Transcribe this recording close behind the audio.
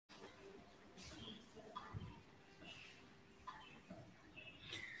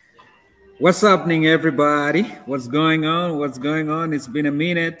What's happening, everybody? What's going on? What's going on? It's been a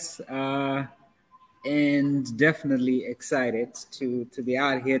minute, and definitely excited to be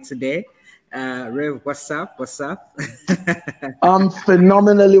out here today. Rev, what's up? What's up? I'm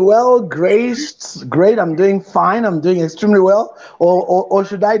phenomenally well, great. I'm doing fine. I'm doing extremely well. Or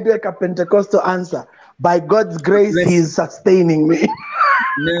should I do like a Pentecostal answer? By God's grace, He is sustaining me.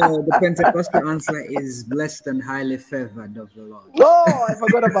 No, the Pentecostal answer is blessed and highly favored of the Lord. Oh, I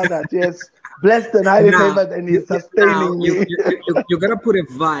forgot about that. Yes, blessed and highly favored, and He's sustaining me. You gotta put a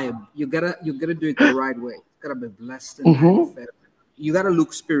vibe. You gotta do it the right way. You gotta be blessed and highly favored. You gotta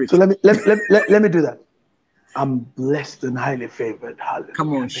look spiritual. So let me do that. I'm blessed and highly favored. Hallelujah.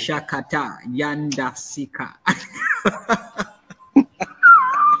 Come on, Shakata Yanda Sika.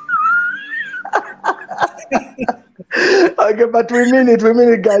 Okay, but we mean it,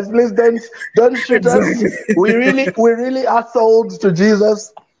 guys. Please don't shoot us. We really are sold to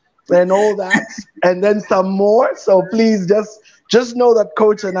Jesus and all that, and then some more. So please just know that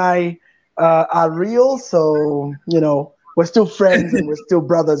Coach and I are real. So we're still friends and we're still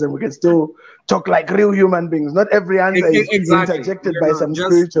brothers, and we can still talk like real human beings. Not every answer is interjected by some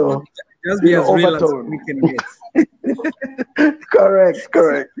spiritual overtone. We can get. Correct.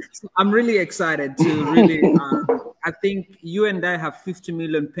 So I'm really excited to really. I think you and I have 50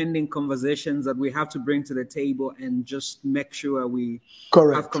 million pending conversations that we have to bring to the table and just make sure we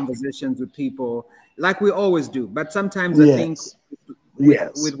have conversations with people like we always do. But sometimes I think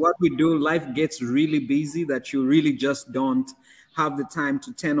with what we do, life gets really busy that you really just don't have the time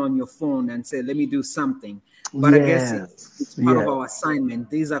to turn on your phone and say, let me do something. But I guess it's part of our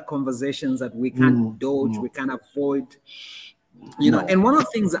assignment. These are conversations that we can't dodge, we can't avoid. And one of the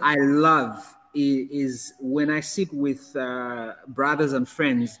things I love is when I sit with brothers and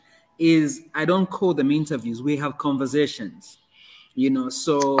friends is I don't call them interviews. We have conversations,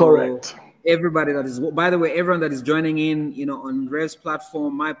 so correct. Everybody that is, by the way, everyone that is joining in, on Rev's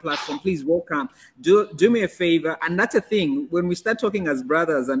platform, my platform, please welcome. Do me a favor. And that's a thing. When we start talking as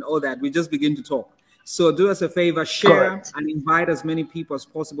brothers and all that, we just begin to talk. So do us a favor, share and invite as many people as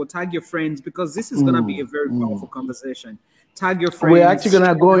possible. Tag your friends, because this is going to be a very powerful conversation. Tag your friends. We're actually going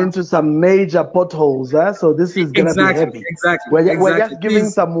to go into some major potholes. So this is going to be heavy. Exactly. We're just giving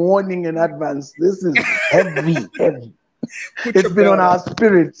some warning in advance. This is heavy. It's been on our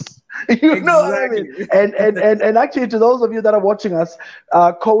spirits. You know what I mean? And actually, to those of you that are watching us,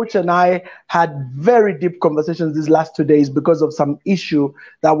 Coach and I had very deep conversations these last 2 days because of some issue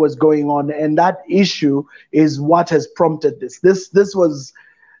that was going on, and that issue is what has prompted this. This was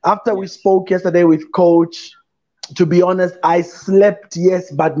after we spoke yesterday with Coach. To be honest, I slept,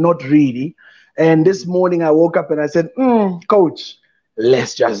 yes, but not really. And this morning I woke up and I said, Coach,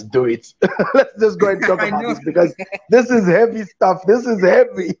 let's just do it. Let's just go and talk about this, because this is heavy stuff. This is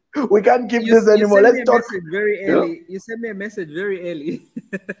heavy. We can't keep this anymore. Let's talk. Very early. You sent me a message very early.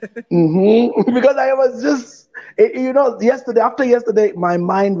 Because I was just, after yesterday, my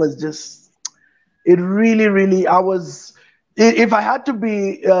mind was just, it really, I was, if I had to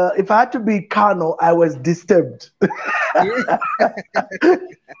be carnal, I was disturbed.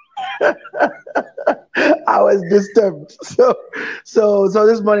 I was disturbed. So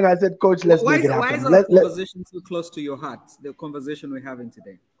this morning I said, Coach, let's make it happen. Why is our conversation so close to your heart? The conversation we're having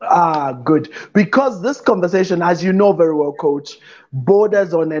today. Good. Because this conversation, as you know very well, Coach,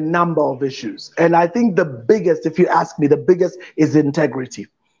 borders on a number of issues. And I think the biggest, if you ask me, the biggest is integrity.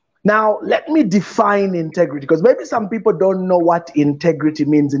 Now, let me define integrity, because maybe some people don't know what integrity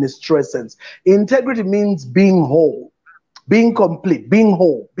means in its true sense. Integrity means being whole, being complete, being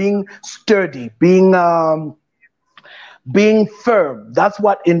whole, being sturdy, being firm. That's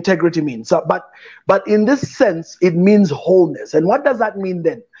what integrity means. So, but in this sense, it means wholeness. And what does that mean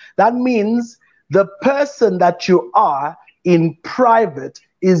then? That means the person that you are in private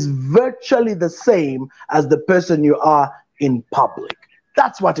is virtually the same as the person you are in public.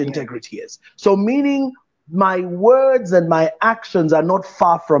 That's what integrity is. So meaning my words and my actions are not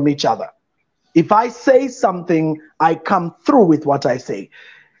far from each other. If I say something, I come through with what I say.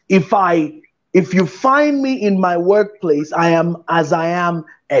 If you find me in my workplace, I am as I am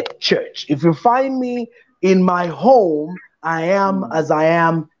at church. If you find me in my home, I am as I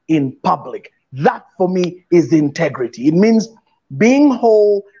am in public. That for me is integrity. It means being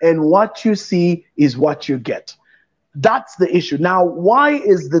whole, and what you see is what you get. That's the issue. Now, why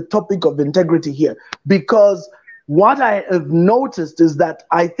is the topic of integrity here? Because what I have noticed is that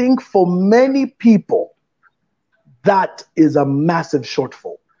I think for many people, that is a massive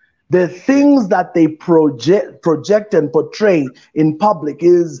shortfall. The things that they project and portray in public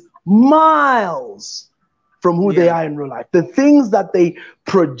is miles from who they are in real life. The things that they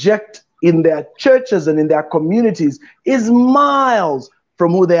project in their churches and in their communities is miles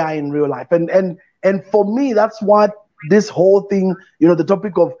from who they are in real life. And for me, that's what this whole thing, you know, the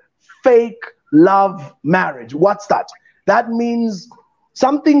topic of fake love marriage, what's that? That means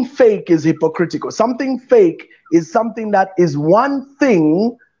something fake is hypocritical. Something fake is something that is one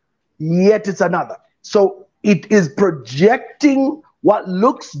thing, yet it's another. So it is projecting what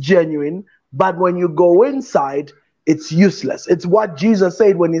looks genuine, but when you go inside, it's useless. It's what Jesus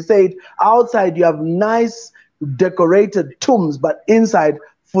said when he said, outside you have nice decorated tombs, but inside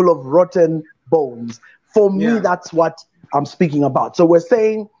full of rotten bones. For me, that's what I'm speaking about. So we're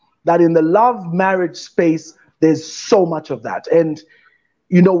saying that in the love marriage space, there's so much of that. And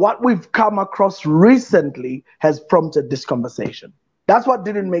you know, what we've come across recently has prompted this conversation. That's what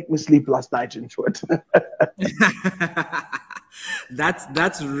didn't make me sleep last night, in short.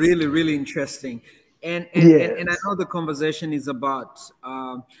 That's really, really interesting. And Yes. and I know the conversation is about,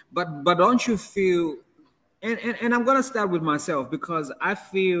 but don't you feel, and I'm gonna start with myself, because I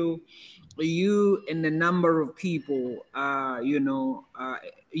feel you and the number of people,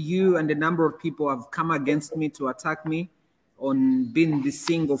 you and the number of people have come against me to attack me on being this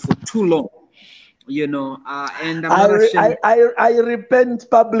single for too long. You know, and I repent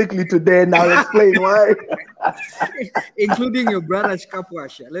publicly today, and I'll explain why. Including your brother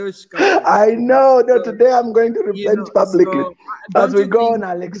Shkapwasha. I know. No, today I'm going to repent publicly. So, as we go on,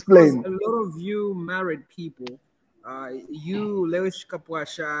 I'll explain. A lot of you married people, you, Lewis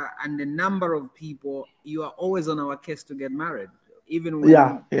Shkapwasha, and the number of people, you are always on our case to get married. Even when,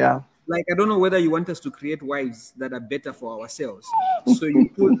 like, I don't know whether you want us to create wives that are better for ourselves. So you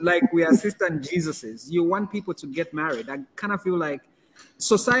put, like, we are assistant Jesuses. You want people to get married. I kind of feel like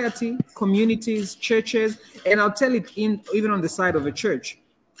society, communities, churches, and I'll tell it even on the side of a church,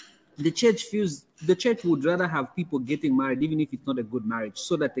 the church would rather have people getting married, even if it's not a good marriage,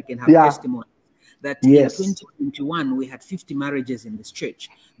 so that they can have testimony. That in 2021, we had 50 marriages in this church,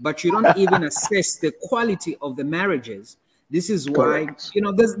 but you don't even assess the quality of the marriages. This is why, you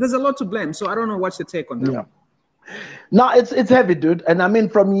know, there's a lot to blame. So I don't know what's your take on that. Yeah. No, it's heavy, dude. And I mean,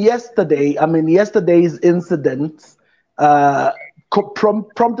 from yesterday, yesterday's incident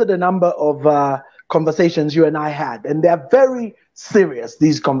prompted a number of conversations you and I had. And they're very serious,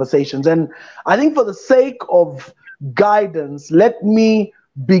 these conversations. And I think for the sake of guidance, let me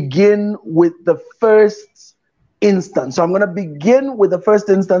begin with the first instance. So I'm going to begin with the first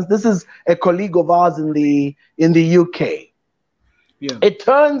instance. This is a colleague of ours in the UK. Yeah. It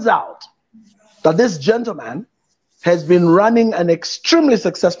turns out that this gentleman has been running an extremely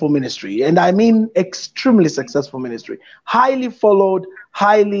successful ministry, and I mean extremely successful ministry, highly followed,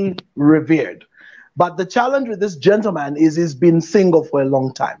 highly revered. But the challenge with this gentleman is he's been single for a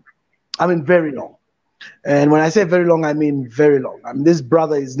long time. I mean, very long. And when I say very long, I mean very long. I mean, this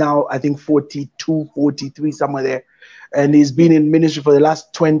brother is now, I think, 42, 43, somewhere there. And he's been in ministry for the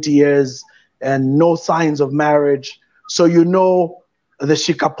last 20 years and no signs of marriage. So, you know, the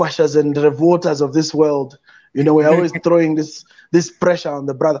Shikapwashas and the Revolters of this world, you know, we're always throwing this pressure on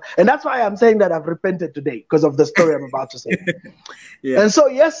the brother. And that's why I'm saying that I've repented today, because of the story I'm about to say. And so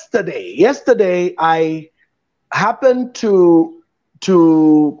yesterday, I happened to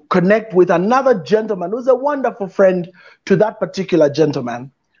connect with another gentleman who's a wonderful friend to that particular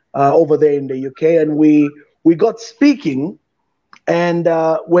gentleman over there in the UK. And we got speaking. And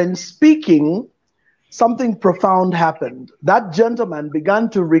when speaking, something profound happened. That gentleman began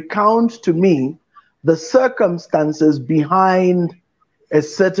to recount to me the circumstances behind a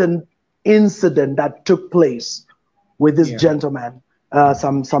certain incident that took place with this gentleman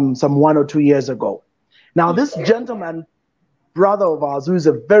some 1 or 2 years ago. Now, this gentleman, brother of ours, who is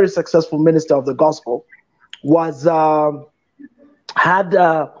a very successful minister of the gospel, was had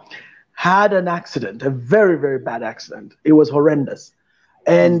an accident, a very, very bad accident. It was horrendous.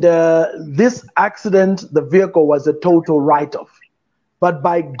 And this accident, the vehicle was a total write-off. But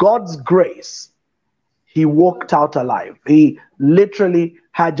by God's grace, he walked out alive. He literally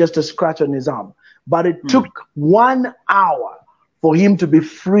had just a scratch on his arm. But it took 1 hour for him to be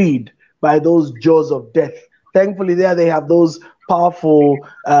freed by those jaws of death. Thankfully, there they have those powerful,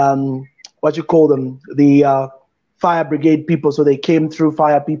 what you call them, the fire brigade people. So they came through,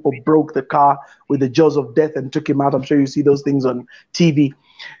 fire people broke the car with the jaws of death and took him out. I'm sure you see those things on TV.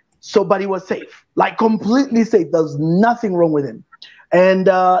 So, but he was safe, like completely safe. There's nothing wrong with him. And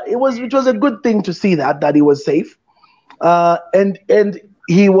it was a good thing to see that he was safe. And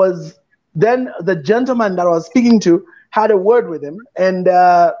he was, then the gentleman that I was speaking to had a word with him, and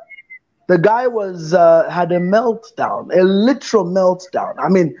the guy had a meltdown, a literal meltdown. I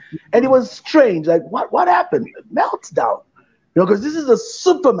mean, and it was strange. Like, what happened? Meltdown. You know, because this is a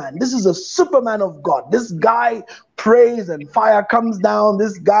Superman. This is a Superman of God. This guy prays and fire comes down.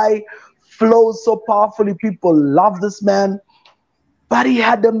 This guy flows so powerfully. People love this man. But he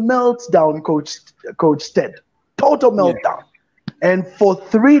had a meltdown, Coach Ted. Total meltdown. And for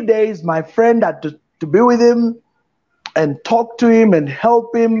 3 days, my friend had to be with him and talk to him and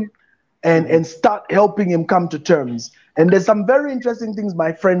help him and start helping him come to terms. And there's some very interesting things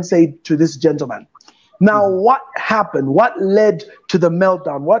my friend said to this gentleman. Now, what happened? What led to the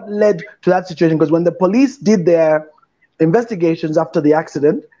meltdown? What led to that situation? Because when the police did their investigations after the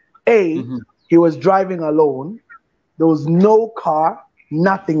accident, he was driving alone. There was no car,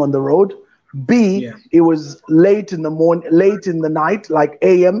 nothing on the road. B, it was late in the morning, late in the night, like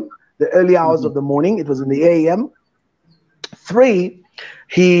AM, the early hours of the morning. It was in the AM. 3,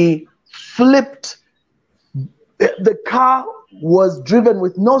 he flipped. The car was driven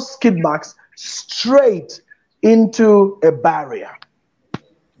with no skid marks straight into a barrier.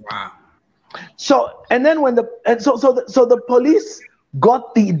 Wow. So, and then when the police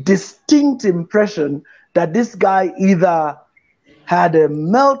got the distinct impression that this guy either had a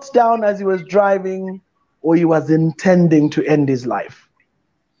meltdown as he was driving or he was intending to end his life.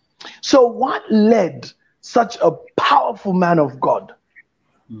 So what led such a powerful man of God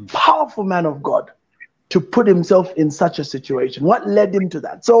to put himself in such a situation? What led him to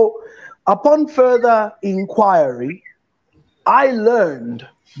that? So upon further inquiry, I learned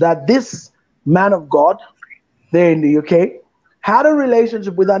that this man of God there in the UK had a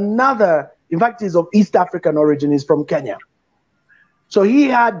relationship with another, in fact, he's of East African origin, he's from Kenya. So he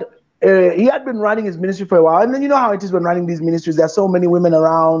had been running his ministry for a while, and then you know how it is when running these ministries. There are so many women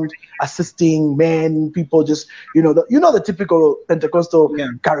around assisting men, people just the typical Pentecostal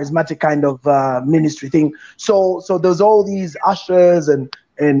charismatic kind of ministry thing. So there's all these ushers and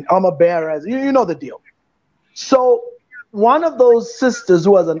armor bearers. You know the deal. So one of those sisters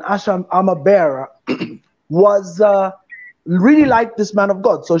who was an usher armor bearer was really liked this man of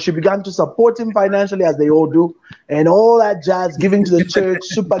God. So she began to support him financially, as they all do, and all that jazz, giving to the church,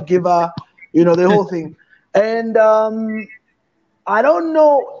 super giver, the whole thing. And I don't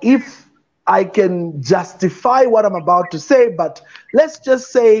know if I can justify what I'm about to say, but let's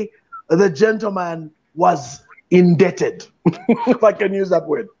just say the gentleman was indebted, if I can use that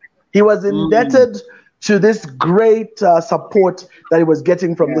word. He was indebted to this great support that he was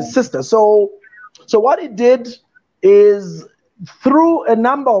getting from the sister. So what he did is, through a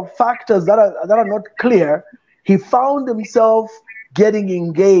number of factors that are not clear, he found himself getting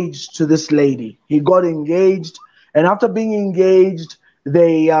engaged to this lady. He got engaged, and after being engaged,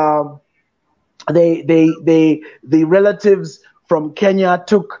 the relatives from Kenya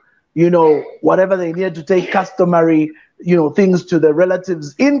took whatever they needed to take, customary things to the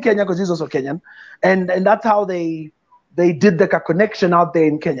relatives in Kenya, because he's also Kenyan, and that's how they did the connection out there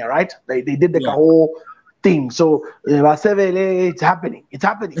in Kenya, right? They did the whole thing. So it's happening.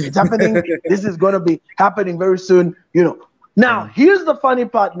 This is going to be happening very soon. Now here's the funny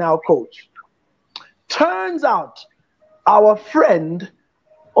part now, Coach. Turns out our friend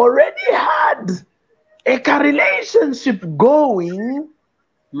already had a relationship going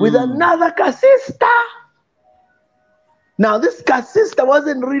with another sister. Now this sister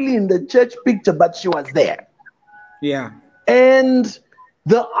wasn't really in the church picture, but she was there. And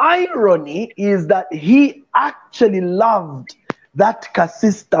the irony is that he actually loved that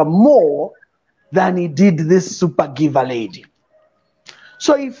sister more than he did this super giver lady.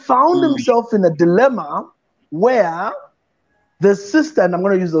 So he found himself in a dilemma where the sister, and I'm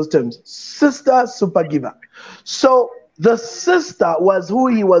going to use those terms, sister, super giver. So the sister was who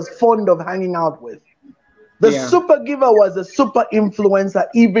he was fond of hanging out with. The super giver was a super influencer,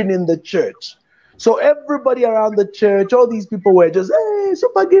 even in the church. So everybody around the church, all these people were just, hey,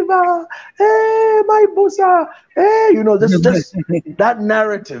 super giver, hey, my bossa, hey, just that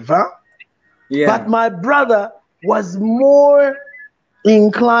narrative, huh? But my brother was more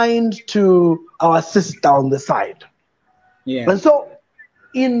inclined to our sister on the side. And so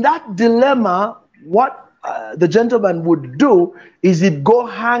in that dilemma, what the gentleman would do is he'd go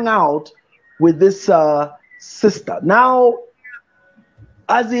hang out with this sister. Now,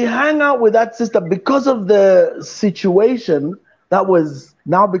 as he hung out with that sister, because of the situation that was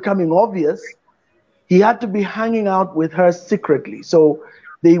now becoming obvious, he had to be hanging out with her secretly. So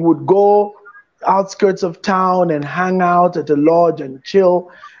they would go outskirts of town and hang out at a lodge and chill.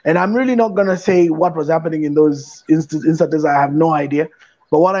 And I'm really not going to say what was happening in those instances. I have no idea.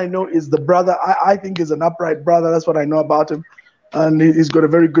 But what I know is the brother, I think, is an upright brother. That's what I know about him. And he's got a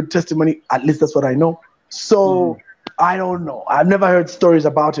very good testimony. At least that's what I know. So I don't know. I've never heard stories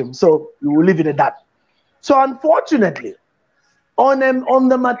about him. So we will leave it at that. So unfortunately, On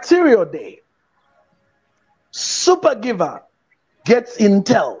the material day, super giver gets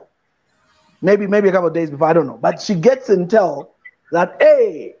intel. Maybe a couple of days before, I don't know. But she gets intel that,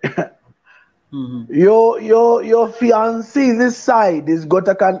 hey, your fiancé this side is got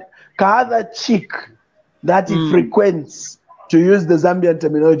a other chick that he frequents, to use the Zambian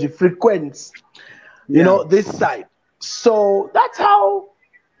terminology, frequents, you know, this side. So that's how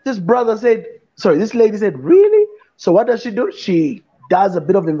this lady said, really? So what does she do? She does a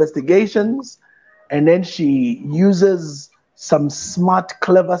bit of investigations, and then she uses some smart,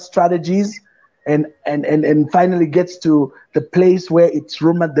 clever strategies, and finally gets to the place where it's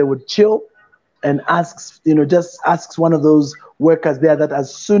rumored they would chill, and just asks one of those workers there that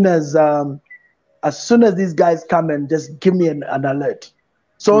as soon as these guys come, and just give me an alert.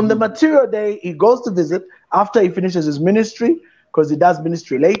 So on the material day, he goes to visit after he finishes his ministry, because he does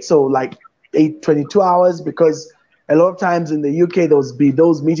ministry late, so like 22 hours, because a lot of times in the UK those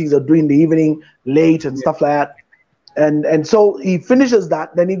meetings are during the evening late and stuff like that. And so he finishes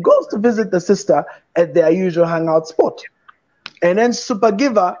that, then he goes to visit the sister at their usual hangout spot. And then Super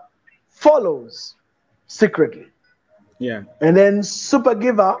Giver follows secretly. Yeah. And then Super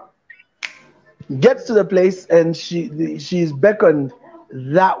Giver gets to the place, and she's beckoned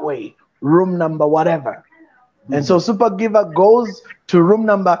that way, room number whatever. And so Super Giver goes to room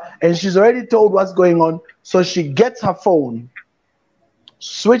number, and she's already told what's going on. So she gets her phone,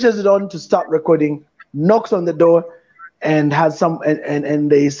 switches it on to start recording, knocks on the door, and has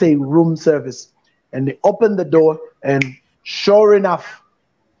and they say room service. And they open the door, and sure enough,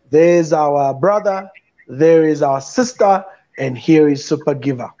 there's our brother, there is our sister, and here is Super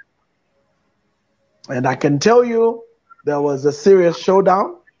Giver. And I can tell you, there was a serious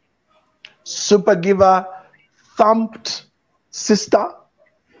showdown. Super Giver thumped sister.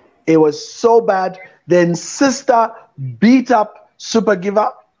 It was so bad. Then sister beat up Super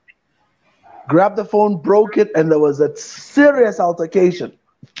Giver, grabbed the phone, broke it, and there was a serious altercation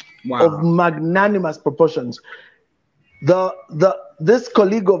of magnanimous proportions. This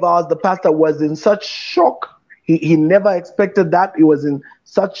colleague of ours, the pastor, was in such shock. He never expected that. He was in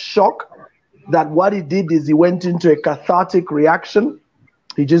such shock that what he did is he went into a cathartic reaction.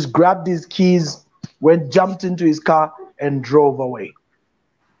 He just grabbed his keys, jumped into his car, and drove away.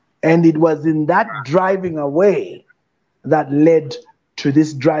 And it was in that driving away that led to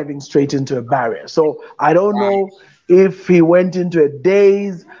this driving straight into a barrier. So I don't know if he went into a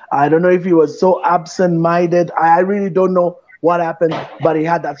daze. I don't know if he was so absent-minded. I really don't know what happened, but he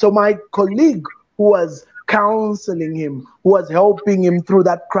had that. So my colleague who was counseling him, who was helping him through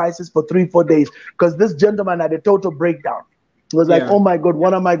that crisis for 3-4 days, because this gentleman had a total breakdown. It was like, oh my God,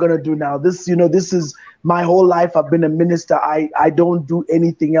 what am I going to do now? This is my whole life. I've been a minister. I don't do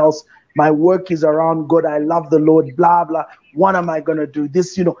anything else. My work is around God. I love the Lord, blah, blah. What am I going to do?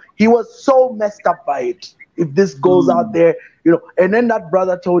 He was so messed up by it. If this goes out there, and then that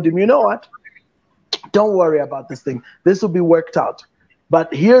brother told him, you know what? Don't worry about this thing. This will be worked out.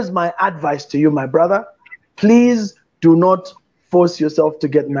 But here's my advice to you, my brother. Please do not force yourself to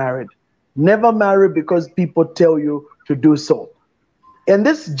get married. Never marry because people tell you to do so. And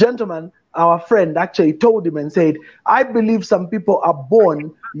this gentleman, our friend, actually told him and said, I believe some people are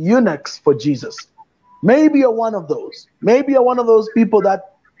born eunuchs for Jesus. Maybe you're one of those. Maybe you're one of those people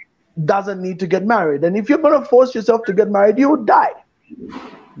that doesn't need to get married. And if you're going to force yourself to get married, you'll die.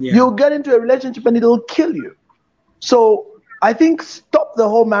 Yeah. You'll get into a relationship and it'll kill you. So I think stop the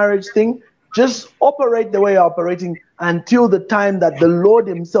whole marriage thing. Just operate the way you're operating until the time that the Lord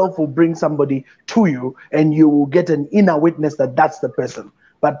himself will bring somebody to you and you will get an inner witness that that's the person.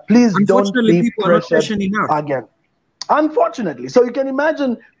 But please don't be pressured again. Unfortunately. So you can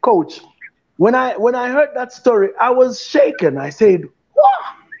imagine, Coach, when I heard that story, I was shaken. I said, what?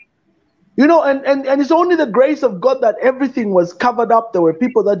 And it's only the grace of God that everything was covered up. There were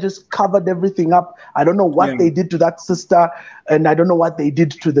people that just covered everything up. I don't know what they did to that sister, and I don't know what they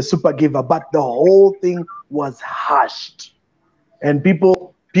did to the Super Giver, but the whole thing was hushed. And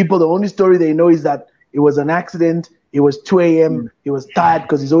people, the only story they know is that it was an accident. It was 2 a.m. He was tired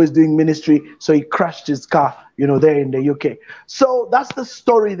because he's always doing ministry, so he crashed his car, there in the UK. So that's the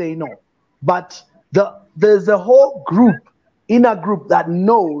story they know. But there's a whole inner group that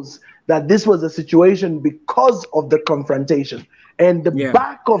knows that this was a situation because of the confrontation. And the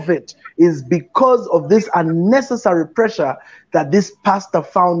back of it is because of this unnecessary pressure that this pastor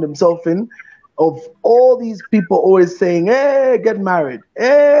found himself in, of all these people always saying, hey, get married,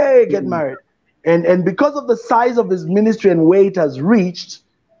 hey, get married. And because of the size of his ministry and where it has reached,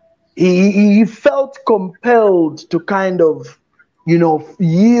 he felt compelled to kind of,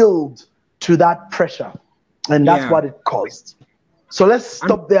 yield to that pressure. And that's what it caused. So let's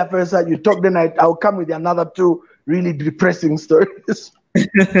stop there for a second. You talk the night. I'll come with another 2 really depressing stories.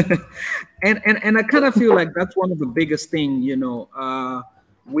 and I kind of feel like that's one of the biggest thing,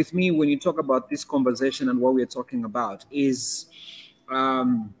 with me when you talk about this conversation and what we're talking about is,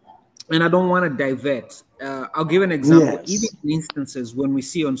 and I don't want to divert. I'll give an example. Yes. Even instances when we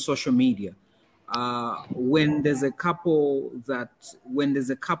see on social media, when there's a couple that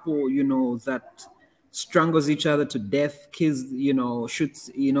strangles each other to death, kills, shoots,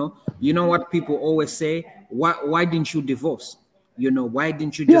 what people always say, why didn't you divorce? Why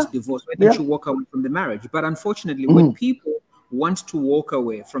didn't you just divorce? Why didn't you walk away from the marriage? But unfortunately, when people want to walk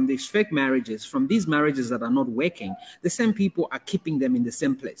away from these fake marriages, from these marriages that are not working, the same people are keeping them in the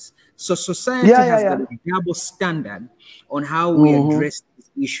same place. So society has got a double standard on how we address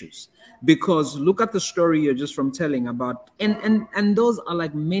these issues. Because look at the story you're just from telling about, and those are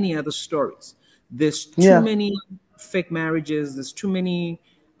like many other stories. There's too many fake marriages. There's too many,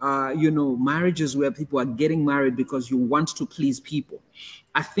 marriages where people are getting married because you want to please people.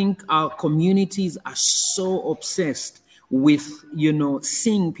 I think our communities are so obsessed with,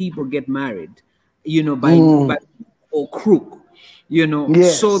 seeing people get married, by or crook,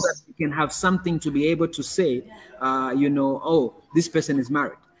 so that we can have something to be able to say, oh, this person is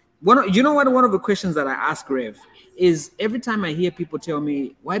married. One of the questions that I ask Rev is, every time I hear people tell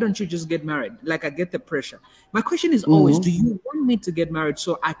me, why don't you just get married? Like, I get the pressure. My question is always, do you want me to get married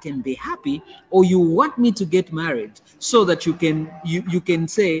so I can be happy, or you want me to get married so that you can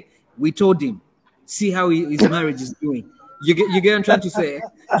say, we told him, see how his marriage is doing. You get what I'm trying to say?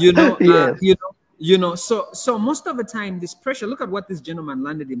 So most of the time, this pressure, look at what this gentleman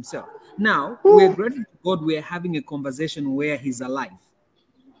landed himself. Now, we're grateful to God we're having a conversation where he's alive.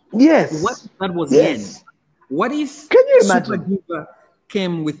 Yes. What that was the end? What if Super Diva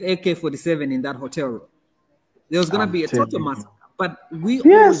came with AK-47 in that hotel room? There was going to be a total massacre. But we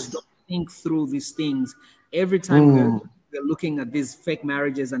always don't think through these things every time we're looking at these fake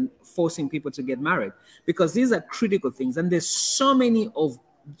marriages and forcing people to get married, because these are critical things. And there's so many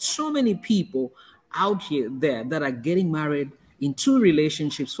people out there that are getting married in 2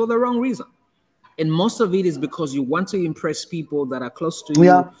 relationships for the wrong reason. And most of it is because you want to impress people that are close to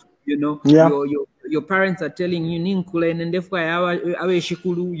you. Your parents are telling you, you know what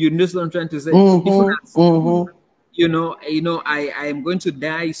I'm trying to say. I am going to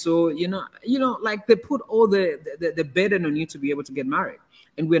die. So, like they put all the burden on you to be able to get married.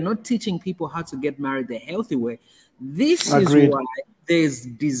 And we're not teaching people how to get married the healthy way. This is why there's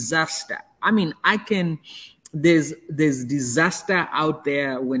disaster. I mean, there's disaster out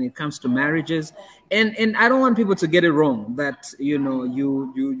there when it comes to marriages. And I don't want people to get it wrong that,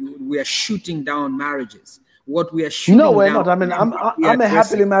 we are shooting down marriages. What we are shooting down. No, we're not. I mean, I'm a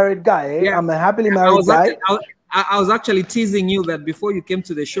happily married guy. Eh? Yeah. I'm a happily married guy. I was actually teasing you that before you came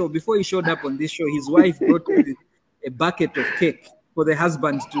to the show, before you showed up on this show, his wife brought a bucket of cake for the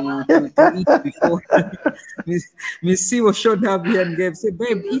husband to eat before. Miss Siwo showed up here and said,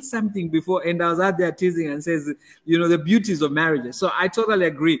 babe, eat something before. And I was out there teasing and says, the beauties of marriages. So I totally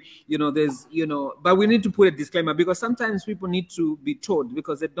agree. There's, but we need to put a disclaimer, because sometimes people need to be told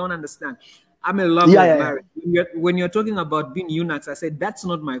because they don't understand. I'm a lover of marriage. When you're talking about being eunuchs, I said, that's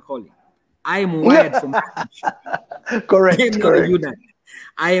not my calling. I am wired for marriage. Correct.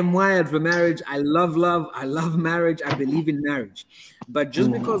 I am wired for marriage. I love love. I love marriage. I believe in marriage. But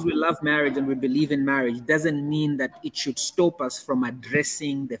just because we love marriage and we believe in marriage doesn't mean that it should stop us from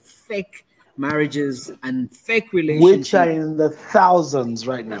addressing the fake marriages and fake relationships, which are in the thousands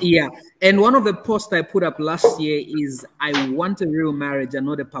right now. Yeah. And one of the posts I put up last year is, I want a real marriage and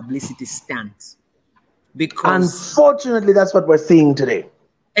not a publicity stunt. Because unfortunately, that's what we're seeing today.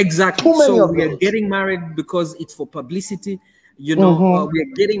 Exactly. So we are getting married because it's for publicity. We're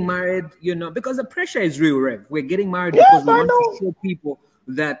getting married, because the pressure is real, Rev. We're getting married because we want to show people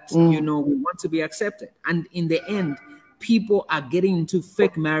that, we want to be accepted. And in the end, people are getting into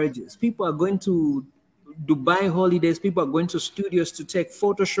fake marriages. People are going to Dubai holidays. People are going to studios to take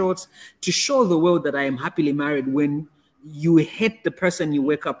photo shots to show the world that I am happily married, when you hate the person you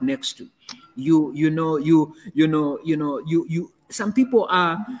wake up next to. Some people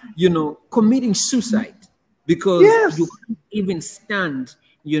are, committing suicide because you can't even stand,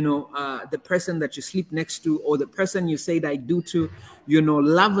 the person that you sleep next to, or the person you say I do to.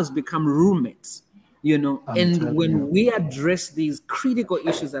 Lovers become roommates, and when we address these critical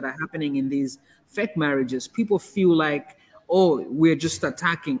issues that are happening in these fake marriages, people feel like, oh, we're just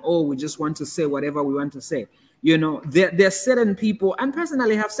attacking, oh, we just want to say whatever we want to say. You know, there are certain people, and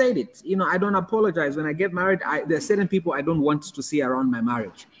personally have said it, you know, I don't apologize. When I get married, there are certain people I don't want to see around my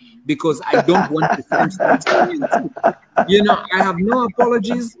marriage because I don't want the same experience. You know, I have no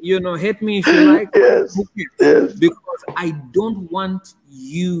apologies. You know, hate me if you like. Yes. Yes. Because I don't want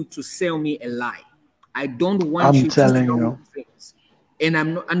you to sell me a lie. I don't want I'm you to telling sell you. me things.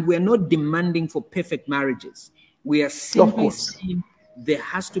 And we're not demanding for perfect marriages. We are simply saying there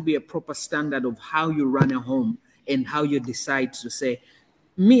has to be a proper standard of how you run a home and how you decide to say,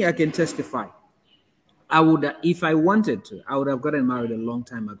 me, I can testify. I would, if I wanted to, I would have gotten married a long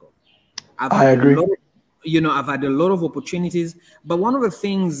time ago. I agree. You know, I've had a lot of opportunities, but one of the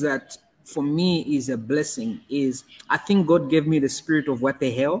things that for me is a blessing is I think God gave me the spirit of what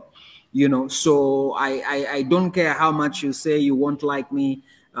the hell, you know, so I don't care how much you say you won't like me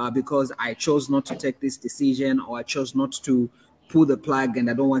because I chose not to take this decision or I chose not to pull the plug and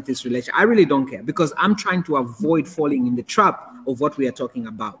I don't want this relation. I really don't care because I'm trying to avoid falling in the trap of what we are talking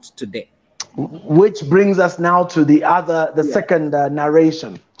about today. Which brings us now to the second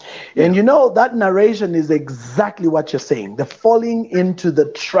narration. And you know, that narration is exactly what you're saying, the falling into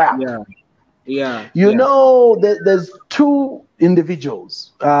the trap. You know, there's two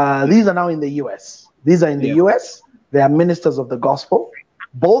individuals. These are now in the US. These are in the US. They are ministers of the gospel.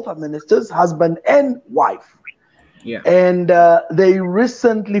 Both are ministers, husband and wife. And they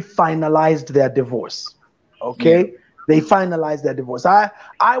recently finalized their divorce. Okay? They finalized their divorce.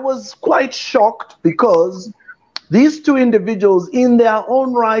 I was quite shocked because these two individuals in their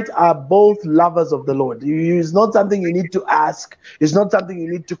own right are both lovers of the Lord. It's not something you need to ask. It's not something you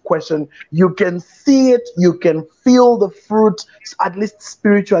need to question. You can see it. You can feel the fruit, at least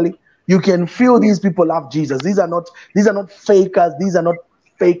spiritually. You can feel these people love Jesus. These are not fakers. These are not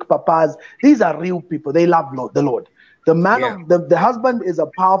fake papas. These are real people. They love the Lord. The man of the husband is a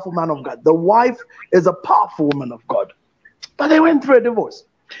powerful man of God. The wife is a powerful woman of God. But they went through a divorce.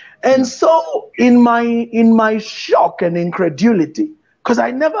 And so in my shock and incredulity, because I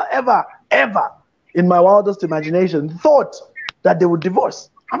never, ever, ever in my wildest imagination thought that they would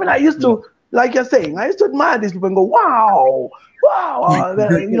divorce. I mean, I used to, like you're saying, I used to admire these people and go, wow,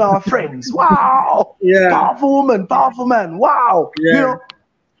 you know, our friends, wow, powerful woman, powerful man, wow, you know.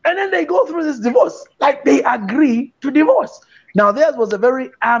 And then they go through this divorce, like they agree to divorce. Now, theirs was a very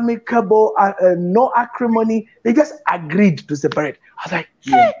amicable, no acrimony. They just agreed to separate. I was like,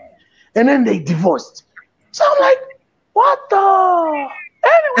 hey. And then they divorced. So I'm like, what the?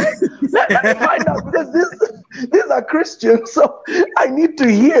 Anyway, let me find out because these are Christians. So I need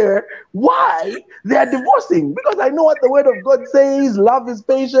to hear why they are divorcing because I know what the word of God says. Love is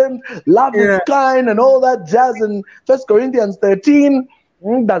patient, love is kind, and all that jazz in 1 Corinthians 13.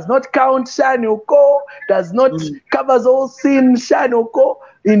 Does not count Shanoko, does not covers all sin, Shanoko,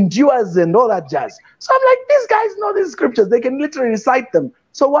 endures and all that jazz. So I'm like, these guys know these scriptures. They can literally recite them.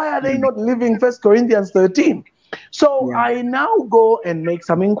 So why are they not living 1 Corinthians 13? So I now go and make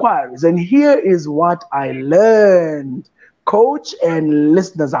some inquiries. And here is what I learned, coach and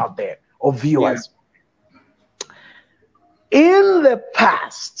listeners out there or viewers. In the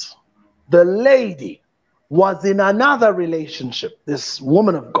past, the lady was in another relationship. This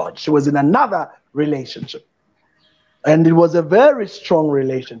woman of God, she was in another relationship. And it was a very strong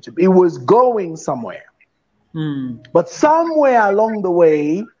relationship. It was going somewhere. But somewhere along the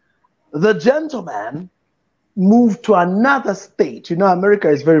way, the gentleman moved to another state. You know, America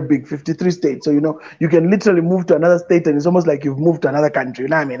is very big, 53 states. So, you know, you can literally move to another state and it's almost like you've moved to another country. You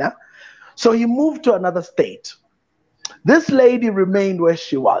know what I mean? Huh? So he moved to another state. This lady remained where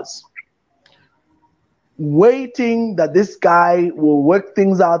she was, waiting that this guy will work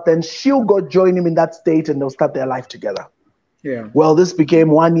things out, and she'll go join him in that state and they'll start their life together. Well, this became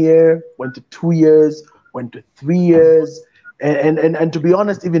 1 year, went to 2 years, went to 3 years. And to be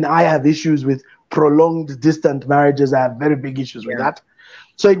honest, even I have issues with prolonged distant marriages. I have very big issues with that.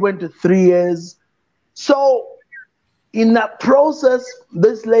 So it went to 3 years. So in that process,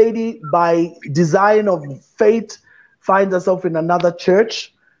 this lady, by design of fate, finds herself in another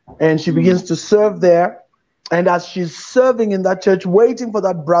church and she begins to serve there. And as she's serving in that church, waiting for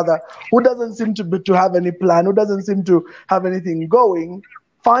that brother who doesn't seem to have any plan, who doesn't seem to have anything going,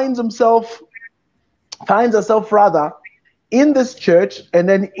 finds herself rather in this church. And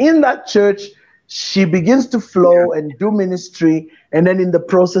then in that church, she begins to flow and do ministry. And then in the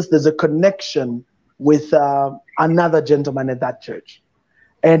process, there's a connection with another gentleman at that church.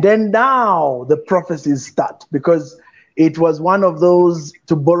 And then now the prophecies start, because it was one of those,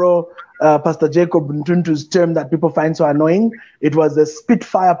 to borrow Pastor Jacob Ntuntu's term that people find so annoying, it was a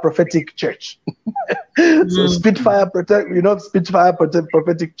Spitfire prophetic church. So Spitfire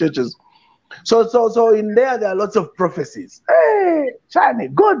prophetic churches. So in there are lots of prophecies. Hey, Shiny,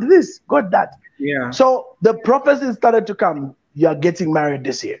 God this, God that. Yeah. So the prophecies started to come. You're getting married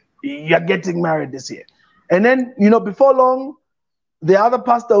this year. You're getting married this year. And then, before long, the other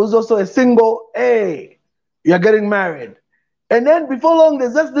pastor who's also a single, hey, you're getting married. And then before long,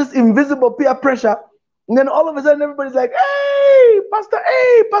 there's just this invisible peer pressure. And then all of a sudden, everybody's like, hey,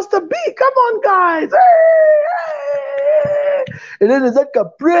 Pastor B, come on, guys. Hey. And then there's like a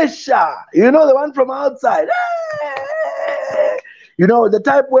pressure, the one from outside. Hey. The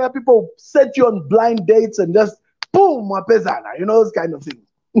type where people set you on blind dates and just, boom, wapezana, those kind of things.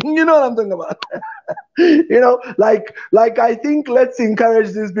 You know what I'm talking about? Like I think let's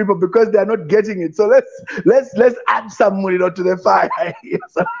encourage these people because they are not getting it. So let's add some, to the fire.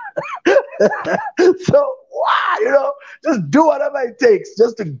 So wow, just do whatever it takes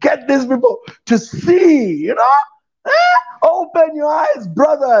just to get these people to see, open your eyes,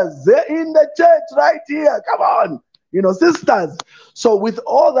 brothers. They're in the church right here. Come on, sisters. So with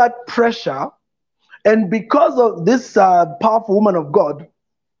all that pressure, and because of this powerful woman of God,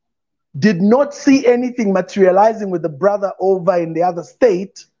 did not see anything materializing with the brother over in the other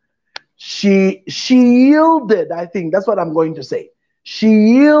state, she yielded. I think that's what I'm going to say. She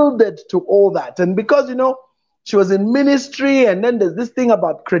yielded to all that. And because, she was in ministry, and then there's this thing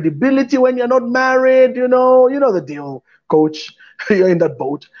about credibility when you're not married, you know the deal, coach. You're in that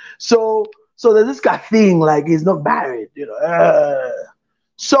boat. So there's this guy thing, like he's not married,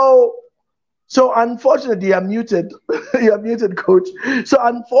 So unfortunately, you're muted. You're muted, coach. So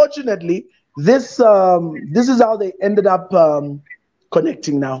unfortunately, this is how they ended up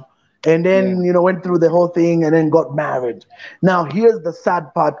connecting now. And then, went through the whole thing and then got married. Now, here's the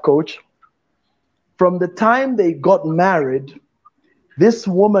sad part, coach. From the time they got married, this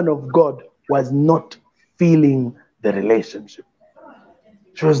woman of God was not feeling the relationship.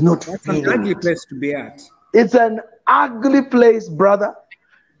 She was not feeling it. That's an ugly place to be at. It's an ugly place, brother.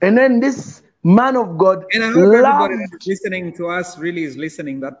 And then this man of God, and I hope everybody that's listening to us really is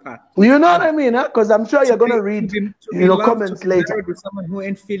listening that part. You know what I mean? Because I'm sure you're going to read, comments later. With someone who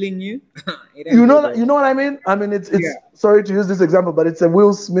ain't feeling you. You know what I mean? I mean, it's sorry to use this example, but it's a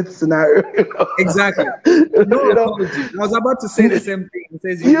Will Smith scenario. Exactly. No apology. I was about to say the same thing. It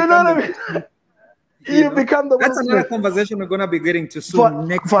says you know what I mean? You become the Will That's another Smith. Conversation we're going to be getting to soon.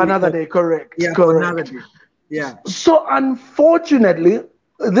 For another day, correct. Yeah, correct. For another day. Yeah. So unfortunately,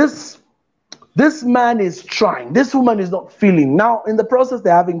 this man is trying. This woman is not feeling. Now, in the process,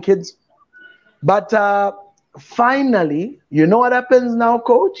 they're having kids. But finally, you know what happens now,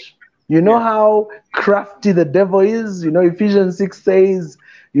 coach? You know how crafty the devil is? Ephesians 6 says,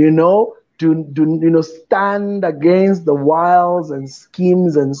 to stand against the wiles and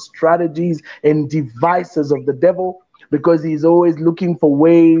schemes and strategies and devices of the devil, because he's always looking for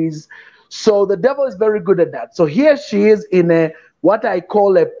ways. So the devil is very good at that. So here she is in what I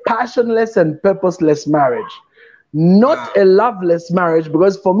call a passionless and purposeless marriage. Not a loveless marriage,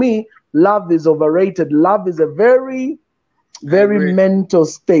 because for me, love is overrated. Love is a very, very mental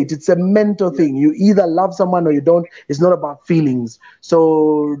state. It's a mental thing. You either love someone or you don't. It's not about feelings.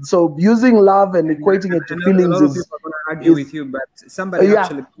 So using love and equating it to feelings a lot of people are going to argue with you, but somebody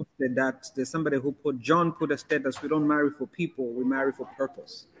actually posted that. There's somebody who John put a status: we don't marry for people, we marry for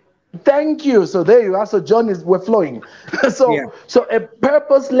purpose. Thank you. So there you are. So we're flowing. So a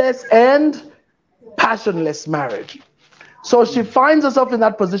purposeless and passionless marriage. So she finds herself in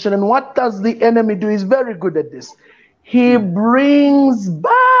that position. And what does the enemy do? He's very good at this. He brings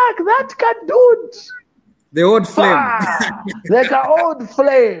back that dude. The old flame. Like an old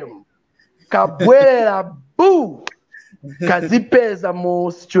flame. Kabwela boo. Kazipeza mo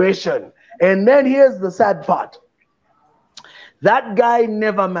situation. And then here's the sad part. That guy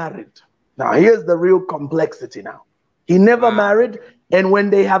never married. Now, here's the real complexity now. He never married. And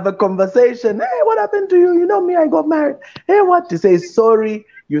when they have a conversation, hey, what happened to you? You know me, I got married. Hey, what? To say, sorry,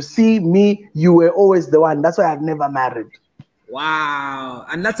 you see me, you were always the one. That's why I've never married. Wow.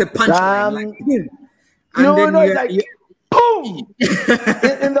 And that's a punchline. It's like, boom!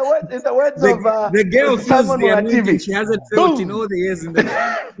 in the words of the girl feels the anointing. She hasn't felt in all the years in the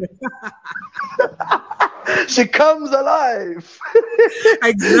She comes alive.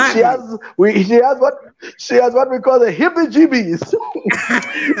 Exactly. She has what we call the hippie-jibbies.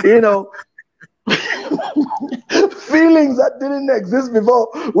 Feelings that didn't exist before,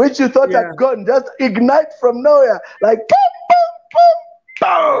 which you thought had gone, just ignite from nowhere, like boom, boom, boom,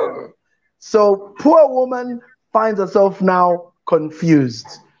 boom. So poor woman finds herself now confused.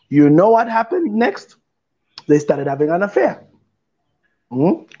 You know what happened next? They started having an affair.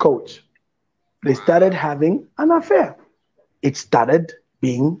 Coach. They started having an affair. It started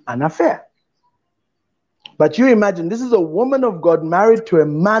being an affair. But you imagine, this is a woman of God married to a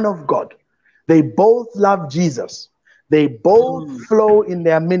man of God. They both love Jesus. They both flow in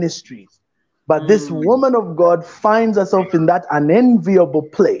their ministries. But this woman of God finds herself in that unenviable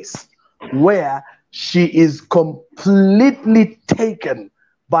place where she is completely taken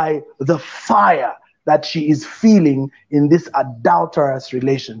by the fire that she is feeling in this adulterous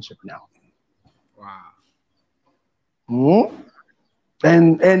relationship now. Wow.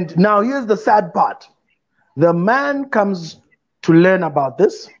 And now here's the sad part. The man comes to learn about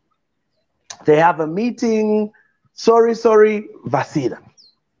this. They have a meeting. Sorry, Vasida.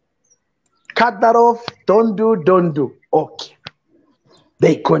 Cut that off. Don't do. Okay.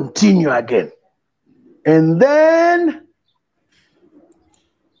 They continue again. And then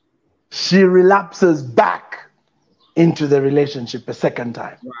she relapses back into the relationship a second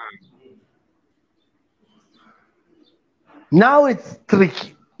time. Wow. Now it's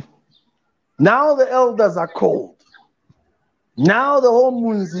tricky. Now the elders are called. Now the whole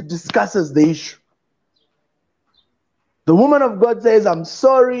Munzi discusses the issue. The woman of God says, I'm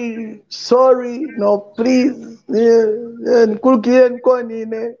sorry, no, please. I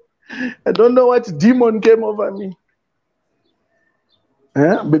don't know what demon came over me.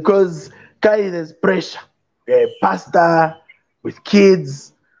 Because there's pressure. A pastor with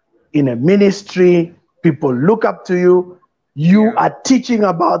kids in a ministry, people look up to you. You are teaching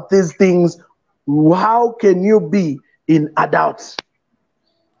about these things. How can you be in adults?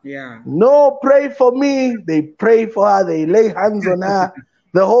 Yeah. No, pray for me. They pray for her. They lay hands on her.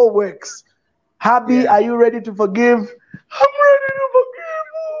 The whole works. Happy, are you ready to forgive? I'm ready to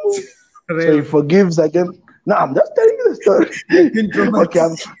forgive. So he forgives again. No, I'm just telling you the story.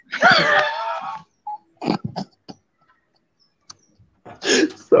 Okay,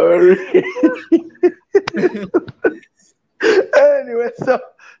 sorry. Anyway,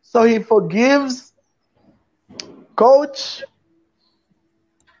 so he forgives. Coach.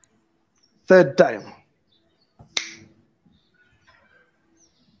 Third time.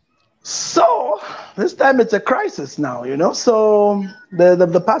 So this time it's a crisis now, So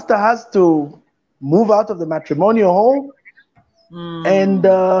the pastor has to move out of the matrimonial home. And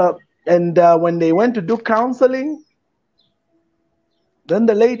when they went to do counseling, then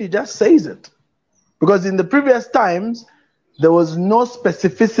the lady just says it. Because in the previous times, there was no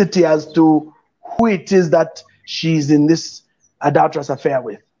specificity as to who it is that she's in this adulterous affair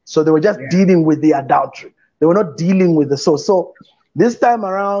with. So they were just dealing with the adultery. They were not dealing with the source. So this time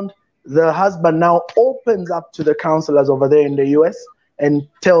around, the husband now opens up to the counselors over there in the US and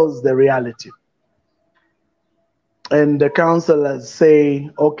tells the reality. And the counselors say,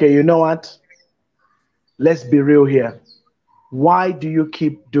 okay, you know what? Let's be real here. Why do you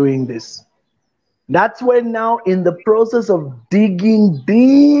keep doing this? That's when now in the process of digging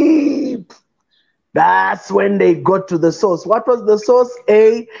deep, that's when they got to the source. What was the source?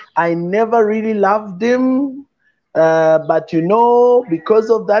 I never really loved him. But because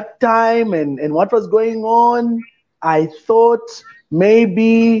of that time and what was going on, I thought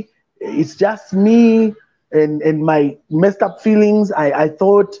maybe it's just me and my messed up feelings. I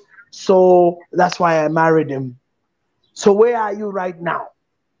thought, so that's why I married him. So where are you right now?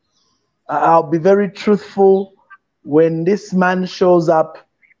 I'll be very truthful. When this man shows up,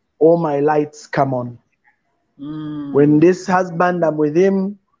 all my lights come on. When this husband, I'm with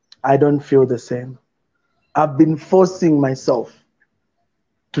him, I don't feel the same. I've been forcing myself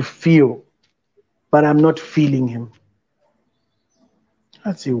to feel, but I'm not feeling him.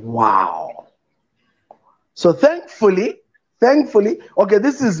 I say, wow. So thankfully, okay,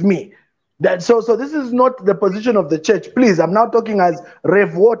 this is me. So this is not the position of the church. Please, I'm now talking as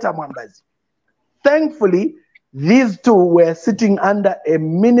Rev Water Mwambazi. Thankfully, these two were sitting under a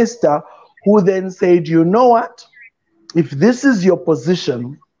minister who then said, you know what? If this is your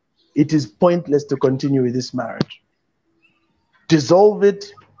position, it is pointless to continue with this marriage. Dissolve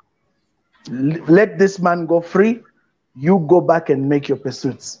it. Let this man go free. You go back and make your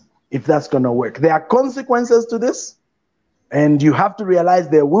pursuits, if that's going to work. There are consequences to this, and you have to realize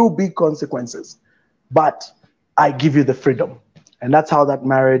there will be consequences. But I give you the freedom. And that's how that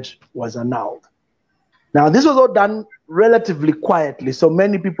marriage was annulled. Now, this was all done relatively quietly, so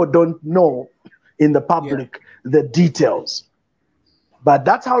many people don't know in the public the details. But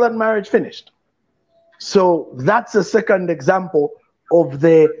that's how that marriage finished. So that's a second example of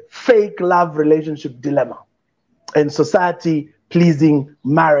the fake love relationship dilemma and society pleasing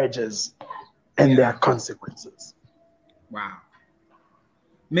marriages and their consequences. Wow.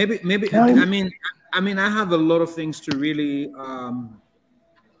 Maybe I mean I have a lot of things to really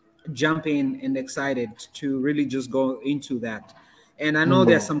jump in and excited to really just go into that. And I know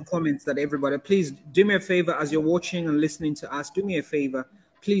there's some comments that everybody, please do me a favor as you're watching and listening to us, do me a favor,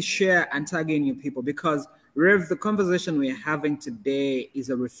 please share and tag in your people, because Rev, the conversation we're having today is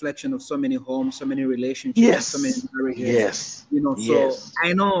a reflection of so many homes, so many relationships, so many marriages. You know, so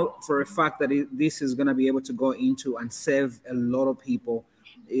I know for a fact that this is going to be able to go into and save a lot of people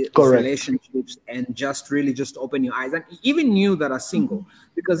relationships, and just really just open your eyes, and even you that are single,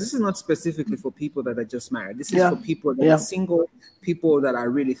 because this is not specifically for people that are just married. This is for people that are single, people that are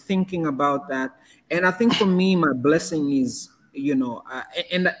really thinking about that. And I think for me, my blessing is, you know,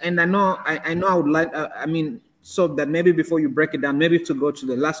 and I know I would like, I mean, so that maybe before you break it down, maybe to go to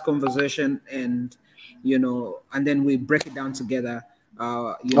the last conversation, and you know, and then we break it down together.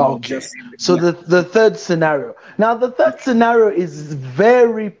 You know, so the third scenario. Now, the third scenario is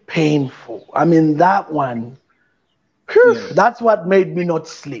very painful. I mean, that one, that's what made me not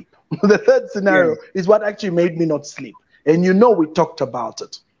sleep. The third scenario is what actually made me not sleep. And you know, we talked about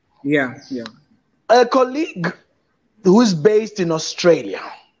it. A colleague who's based in Australia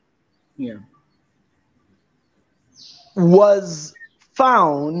was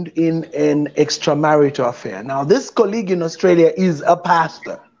found in an extramarital affair. Now, this colleague in Australia is a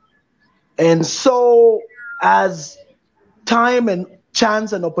pastor. And so, as time and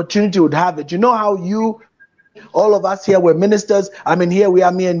chance and opportunity would have it, you know how all of us here were ministers. I mean, here we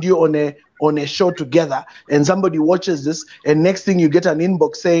are, me and you, on a show together, and somebody watches this, and next thing you get an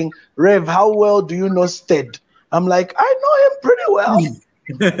inbox saying, Rev, how well do you know Stead? I'm like, I know him pretty well.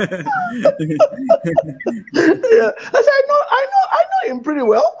 I said, I know him pretty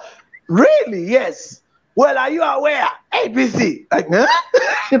well. Really? Yes. Well, are you aware? ABC. Like, huh?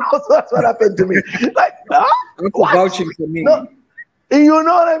 You know, so that's what happened to me. Like, vouching for me. No, you know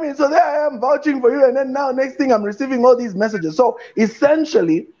what I mean? So there I am vouching for you, and then now next thing I'm receiving all these messages. So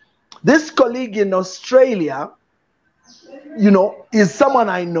essentially, this colleague in Australia, you know, is someone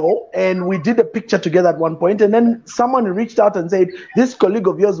I know, and we did a picture together at one point, and then someone reached out and said, this colleague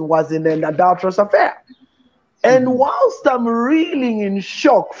of yours was in an adulterous affair. And whilst I'm reeling in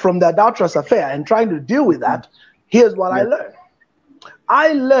shock from the adulterous affair and trying to deal with that, here's what I learned.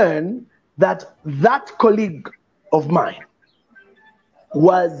 I learned that that colleague of mine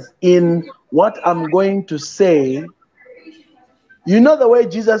was in what I'm going to say, you know, the way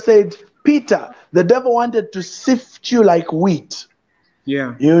Jesus said, Peter, the devil wanted to sift you like wheat.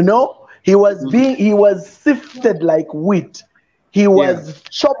 Yeah. You know, he was sifted like wheat. He was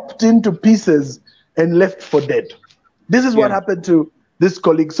chopped into pieces and left for dead. This is what happened to this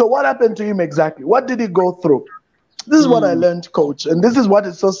colleague. So what happened to him exactly? What did he go through? This is what I learned, coach. And this is what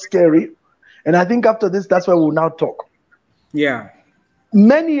is so scary. And I think after this, that's why we'll now talk. Yeah.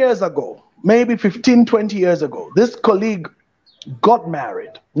 Many years ago, maybe 15, 20 years ago, this colleague got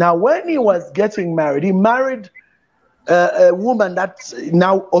married. Now, when he was getting married, he married a woman that's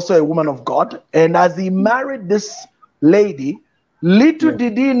now also a woman of God. And as he married this lady, little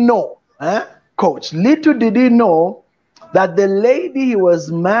did he know, coach, little did he know that the lady he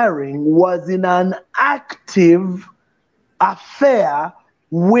was marrying was in an active affair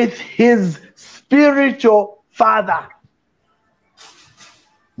with his spiritual father.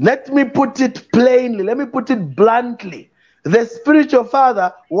 Let me put it plainly. Let me put it bluntly. The spiritual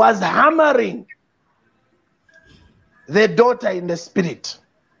father was hammering the daughter in the spirit.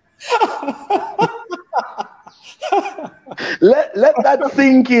 let that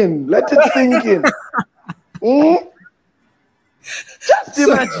sink in. Let it sink in. Just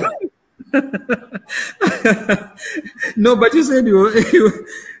imagine. No, but you said you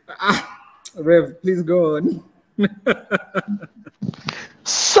Rev, please go on.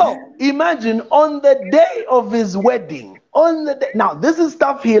 So imagine on the day of his wedding, now this is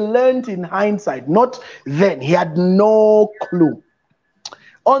stuff he learned in hindsight, not then. He had no clue.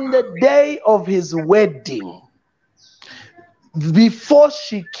 On the day of his wedding, before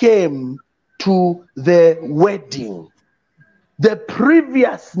she came to the wedding, the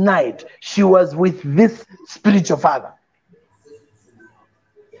previous night, she was with this spiritual father.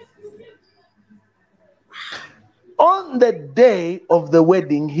 On the day of the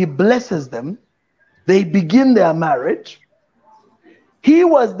wedding, he blesses them. They begin their marriage. He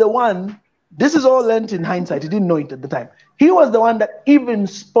was the one, this is all learned in hindsight. He didn't know it at the time. He was the one that even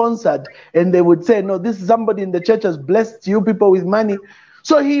sponsored, and they would say, no, this is somebody in the church has blessed you people with money.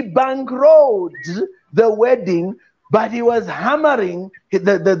 So he bankrolled the wedding, but he was hammering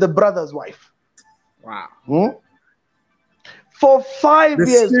the brother's wife. Wow. For 5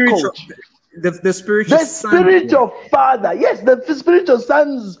 years, coach. The spiritual father, yes, the spiritual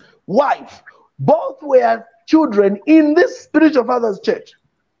son's wife, both were children in this spiritual father's church.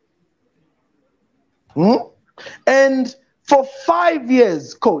 And For 5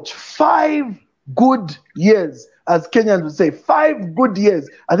 years, coach, 5 good years, as Kenyans would say, 5 good years.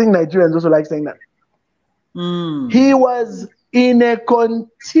 I think Nigerians also like saying that. He was in a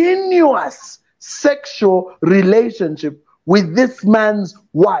continuous sexual relationship with this man's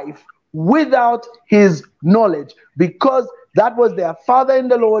wife without his knowledge, because that was their father in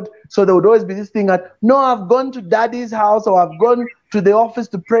the Lord. So there would always be this thing that, no, I've gone to daddy's house, or I've gone to the office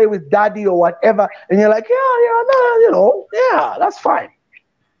to pray with daddy or whatever. And you're like, yeah, that's fine.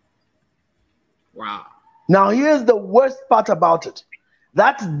 Wow. Now, here's the worst part about it.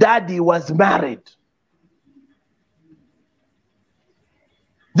 That daddy was married.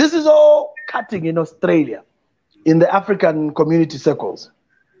 This is all cutting in Australia, in the African community circles.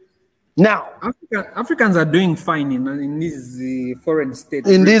 Now, Africans are doing fine in these foreign states.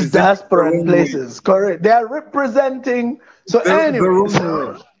 In these diaspora places, correct. They are representing. So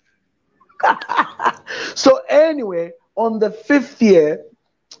anyway, so anyway, on the 5th year,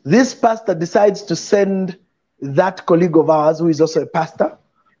 this pastor decides to send that colleague of ours, who is also a pastor,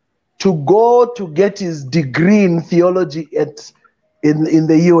 to go to get his degree in theology in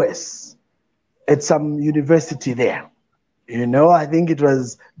the US at some university there. You know, I think it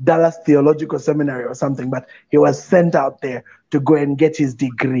was Dallas Theological Seminary or something, but he was sent out there to go and get his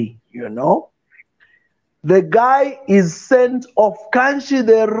degree, you know. The guy is sent off country.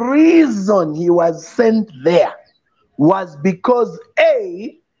 The reason he was sent there was because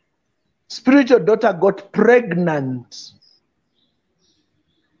A, spiritual daughter got pregnant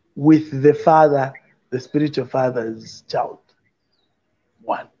with the father, the spiritual father's child.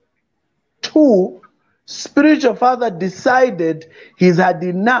 1. 2, spiritual father decided he's had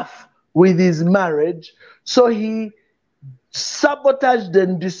enough with his marriage, so he sabotaged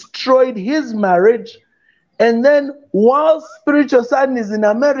and destroyed his marriage. And then while spiritual son is in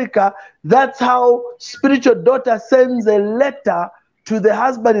America, that's how spiritual daughter sends a letter to the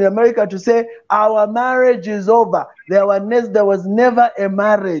husband in America to say, our marriage is over. There was never a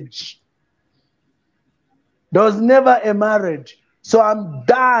marriage. There was never a marriage. So I'm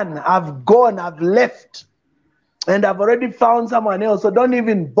done. I've gone. I've left. And I've already found someone else. So don't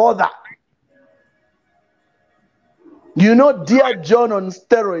even bother. You know, Dear John on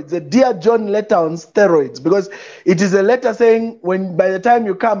steroids, a Dear John letter on steroids, because it is a letter saying, by the time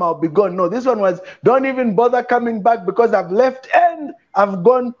you come, I'll be gone. No, this one was, don't even bother coming back because I've left and I've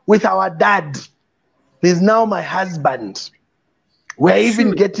gone with our dad. He's now my husband. We're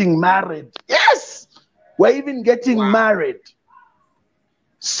even getting married. Yes, we're even getting married.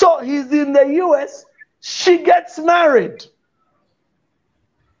 So he's in the US, she gets married.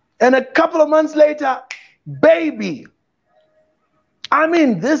 And a couple of months later, baby. I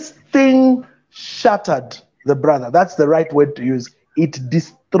mean, this thing shattered the brother. That's the right word to use. It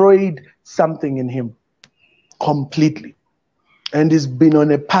destroyed something in him completely. And he's been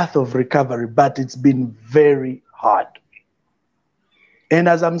on a path of recovery, but it's been very hard. And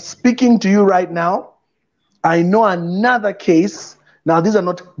as I'm speaking to you right now, I know another case. Now, these are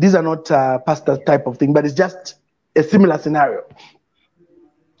not pastor type of thing, but it's just a similar scenario.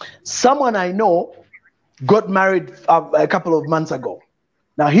 Someone I know got married a couple of months ago.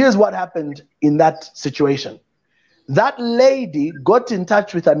 Now, here's what happened in that situation. That lady got in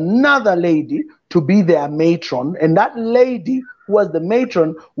touch with another lady to be their matron, and that lady who was the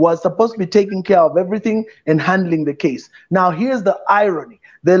matron was supposed to be taking care of everything and handling the case. Now, here's the irony.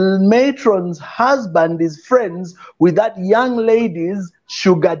 The matron's husband is friends with that young lady's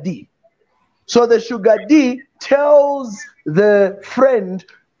sugar D. So the sugar D tells the friend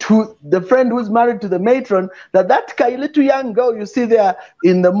who's married to the matron that little young girl you see there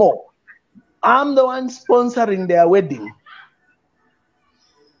in the mall, I'm the one sponsoring their wedding.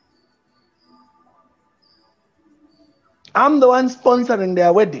 I'm the one sponsoring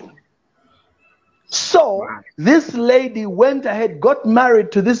their wedding. So this lady went ahead, got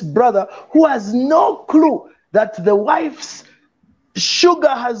married to this brother who has no clue that the wife's sugar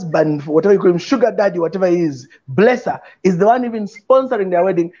husband, whatever you call him, sugar daddy, whatever he is, bless her, is the one even sponsoring their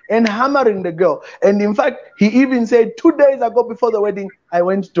wedding and hammering the girl. And in fact, he even said 2 days ago before the wedding, I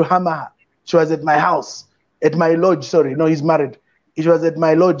went to hammer her. She was at my house, at my lodge, sorry. No, he's married. It was at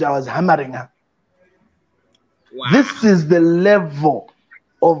my lodge, I was hammering her. Wow. This is the level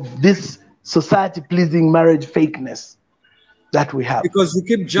of this society-pleasing marriage fakeness that we have. Because you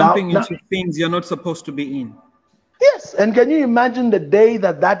keep jumping into things you're not supposed to be in. Yes, and can you imagine the day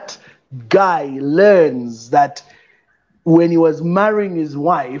that guy learns that when he was marrying his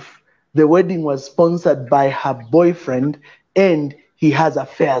wife, the wedding was sponsored by her boyfriend and he has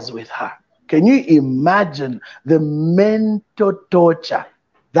affairs with her? Can you imagine the mental torture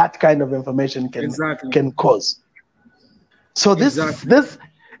that kind of information can cause? So this,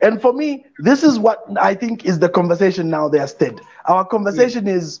 and for me, this is what I think is the conversation now there, Stead. Our conversation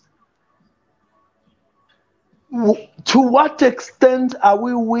is, to what extent are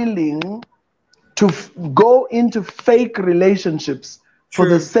we willing to go into fake relationships for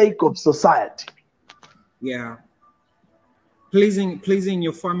the sake of society? Yeah. Pleasing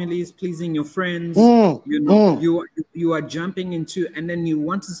your families, pleasing your friends. You know, you are jumping into, and then you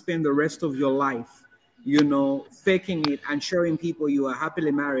want to spend the rest of your life, you know, faking it and showing people you are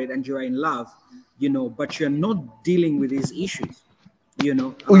happily married and you are in love, you know, but you're not dealing with these issues, you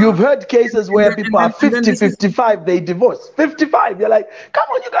know. You've heard cases where people are 50, 55, they divorce. 55, you're like, come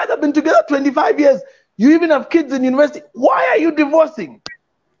on, you guys have been together 25 years. You even have kids in university. Why are you divorcing?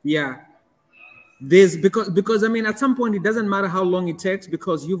 Yeah. This because I mean, at some point it doesn't matter how long it takes,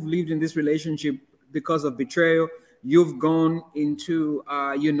 because you've lived in this relationship because of betrayal. You've gone into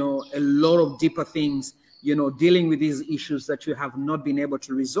you know, a lot of deeper things, you know, dealing with these issues that you have not been able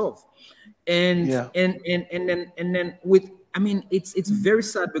to resolve. And then with, I mean, it's very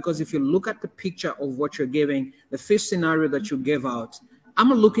sad, because if you look at the picture of what you're giving, the first scenario that you gave out,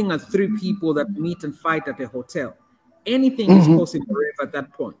 I'm looking at 3 people that meet and fight at a hotel. Anything is possible at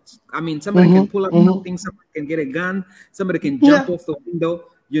that point. I mean, somebody can pull up something, somebody can get a gun, somebody can jump off the window,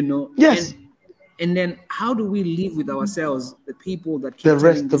 you know. Yes. And then how do we live with ourselves, the people that keep the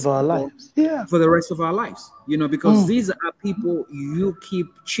rest of our lives? Yeah. For the rest of our lives, you know, because these are people you keep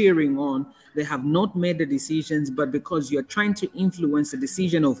cheering on. They have not made the decisions, but because you're trying to influence the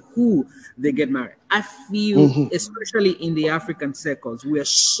decision of who they get married. I feel, especially in the African circles, we are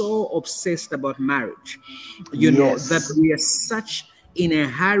so obsessed about marriage, you know, that we are such in a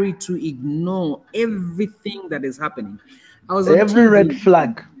hurry to ignore everything that is happening. I was every red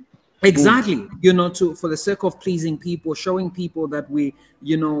flag. Exactly, you know, for the sake of pleasing people, showing people that we,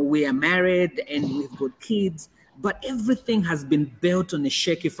 you know, we are married and we've got kids, but everything has been built on a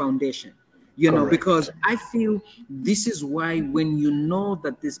shaky foundation. You know, because I feel this is why when you know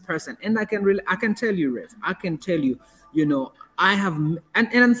that this person, and I can tell you, Rev, I can tell you, you know, I have, and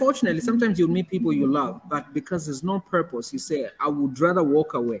unfortunately, sometimes you'll meet people you love, but because there's no purpose, you say, I would rather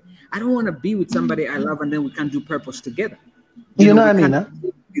walk away. I don't want to be with somebody I love and then we can't do purpose together. You know what I mean?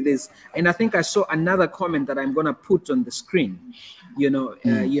 This, and I think I saw another comment that I'm gonna put on the screen. You know,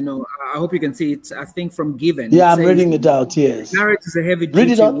 I hope you can see it. I think from Given. Yeah, I'm reading it out. Yes. Marriage is a heavy duty.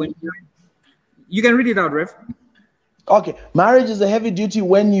 Read it out. You can read it out, Rev. Okay. Marriage is a heavy duty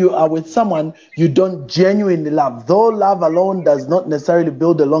when you are with someone you don't genuinely love. Though love alone does not necessarily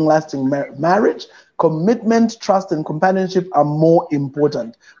build a long-lasting marriage, commitment, trust, and companionship are more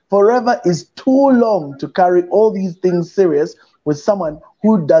important. Forever is too long to carry all these things serious with someone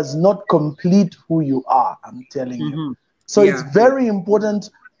who does not complete who you are. I'm telling you. So it's very important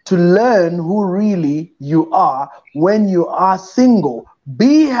to learn who really you are when you are single.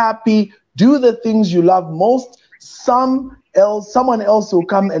 Be happy. Do the things you love most. Someone else will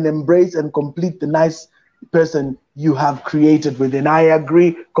come and embrace and complete the nice person you have created within. I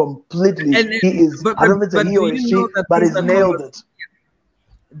agree completely. He is, I don't know if it's a he or a she, but he's nailed it.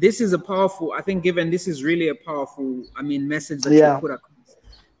 This is a powerful, I think, Given, this is really a powerful, I mean, message that you put across.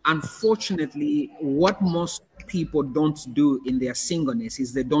 Unfortunately, what most people don't do in their singleness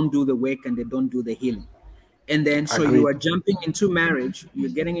is they don't do the work and they don't do the healing. And then, so you are jumping into marriage, you're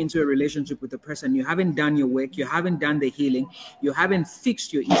getting into a relationship with a person, you haven't done your work, you haven't done the healing, you haven't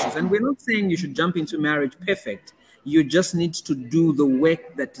fixed your issues. And we're not saying you should jump into marriage perfect. You just need to do the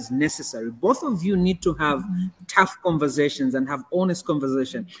work that is necessary. Both of you need to have tough conversations and have honest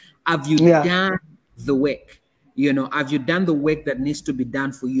conversation. Have you done the work? You know, have you done the work that needs to be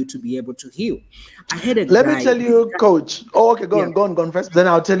done for you to be able to heal? I had a Let me tell you, Coach. Oh, okay, go on first. Then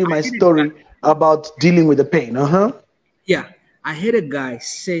I'll tell you my story about dealing with the pain. Yeah, I had a guy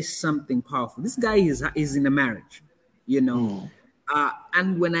say something powerful. This guy is in a marriage, you know.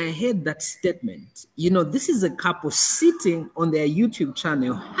 And when I heard that statement, you know, this is a couple sitting on their YouTube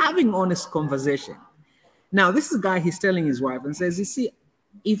channel having honest conversation. Now, this is a guy, he's telling his wife and says, you see,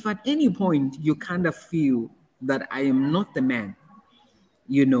 if at any point you kind of feel that I am not the man,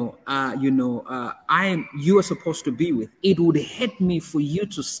 you are supposed to be with, it would hurt me for you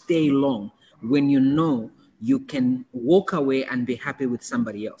to stay long when you know you can walk away and be happy with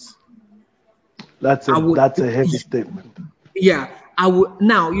somebody else. That's a heavy statement. Yeah, I would.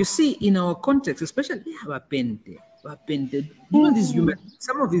 Now you see, in our context, especially you know, these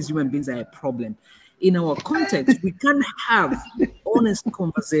some of these human beings are a problem. In our context, we can't have honest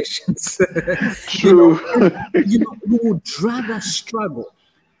conversations. True. You know, we would rather struggle.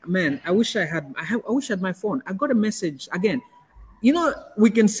 Man, I wish I had my phone. I got a message again. You know,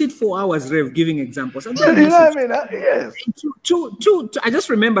 we can sit 4 hours, Rev, giving examples. You know what I mean? Yes. I just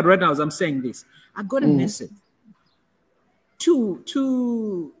remembered right now as I'm saying this. I got a message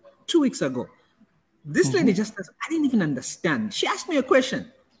two weeks ago. This lady just, I didn't even understand. She asked me a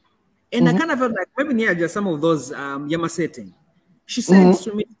question. And I kind of felt like maybe near just some of those Yama setting. She said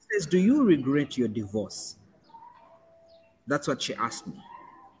to me, she says, do you regret your divorce? That's what she asked me.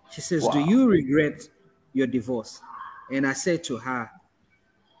 She says, do you regret your divorce? And I said to her,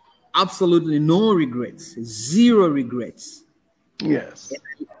 absolutely no regrets, 0 regrets. Yes.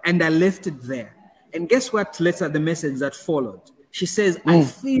 And I left it there. And guess what? Later, the message that followed. She says, I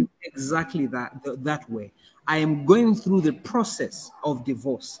feel exactly that way. I am going through the process of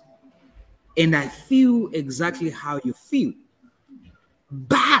divorce. And I feel exactly how you feel.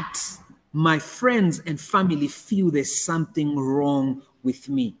 But my friends and family feel there's something wrong with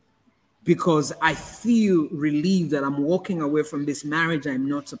me, because I feel relieved that I'm walking away from this marriage I'm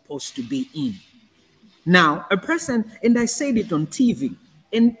not supposed to be in. Now, a person, and I said it on TV,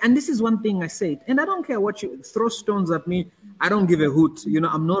 and this is one thing I said, and I don't care what you throw stones at me, I don't give a hoot. You know,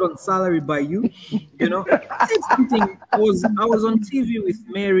 I'm not on salary by you. You know, I said something. I was on TV with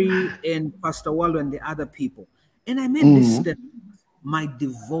Mary and Pastor Waldo and the other people, and I made this statement: my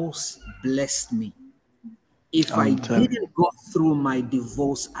divorce blessed me. If I didn't go through my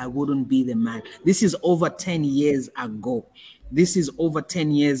divorce, I wouldn't be the man. This is over 10 years ago. This is over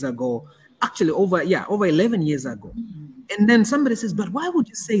 10 years ago. Actually, over 11 years ago. And then somebody says, but why would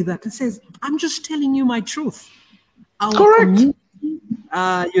you say that? It says, I'm just telling you my truth. Our community,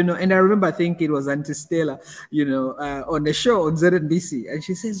 you know, and I remember, I think it was Auntie Stella, you know, on the show on ZNBC, and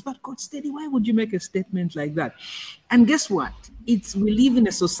she says, but God Steady, why would you make a statement like that? And guess what? We live in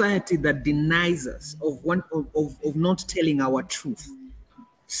a society that denies us of not telling our truth.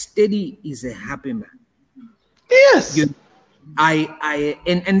 Steady is a happy man. Yes. You know,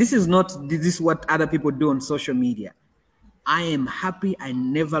 and this is what other people do on social media. I am happy. I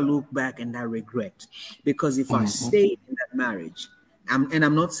never look back and I regret, because if I stayed in that marriage, and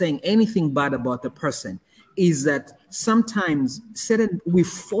I'm not saying anything bad about the person, is that sometimes we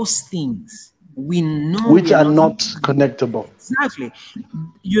force things we know which are not connectable. Exactly.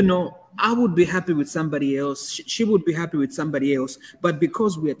 You know, I would be happy with somebody else. She would be happy with somebody else. But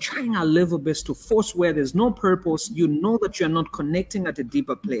because we are trying our level best to force where there's no purpose, you know that you're not connecting at a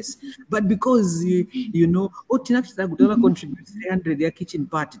deeper place. But because, you know, oh, Tinachita contribute 300 ya kitchen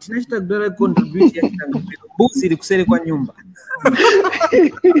party. Tinachita contribute ya kwa nyumba.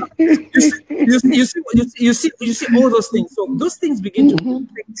 You see all those things. So those things begin to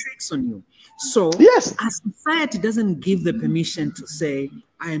play tricks on you. So yes, our society doesn't give the permission to say,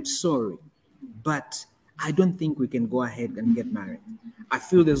 I am sorry, but I don't think we can go ahead and get married. I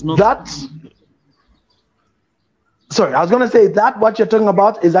feel there's no... Sorry, I was going to say that what you're talking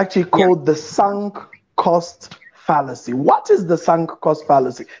about is actually called the sunk cost fallacy. What is the sunk cost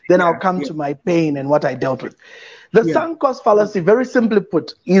fallacy? Then I'll come to my pain and what I dealt with. The sunk cost fallacy, very simply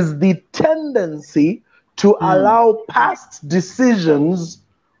put, is the tendency to allow past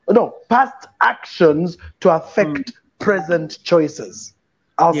actions to affect present choices.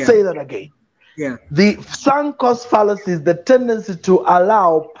 I'll say that again. The sunk cost fallacy is the tendency to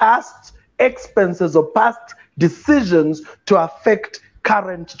allow past expenses or past decisions to affect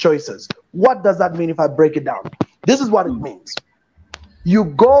current choices. What does that mean if I break it down? This is what it means. You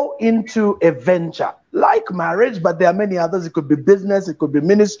go into a venture like marriage, but there are many others. It could be business, it could be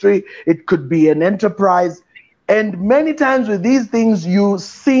ministry, it could be an enterprise. And many times with these things, you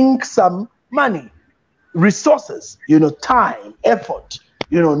sink some money, resources, you know, time, effort,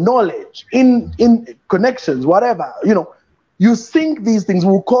 you know, knowledge, in connections, whatever, you know, you sink these things.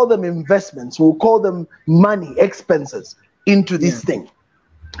 We'll call them investments. We'll call them money, expenses into this thing.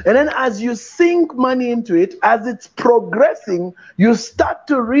 And then as you sink money into it, as it's progressing, you start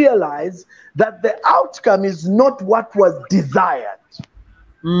to realize that the outcome is not what was desired.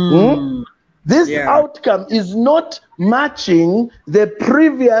 This outcome is not matching the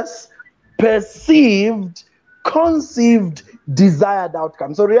previous perceived, conceived, desired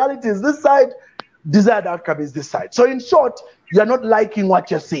outcome. So reality is this side, desired outcome is this side. So in short, you're not liking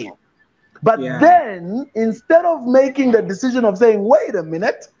what you're seeing. But then, instead of making the decision of saying, wait a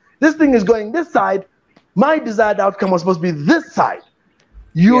minute, this thing is going this side, my desired outcome was supposed to be this side.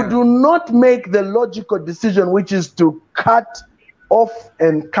 You do not make the logical decision, which is to cut off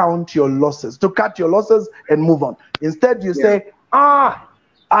and count your losses, to cut your losses and move on. Instead, you say, I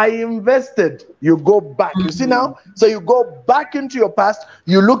invested. You go back. You see now? So you go back into your past,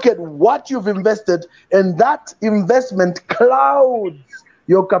 you look at what you've invested, and that investment clouds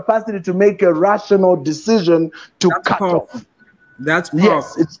your capacity to make a rational decision to cut off. That's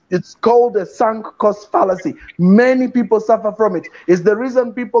powerful. Yes, it's called a sunk cost fallacy. Many people suffer from it. It's the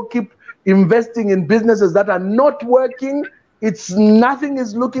reason people keep investing in businesses that are not working. It's nothing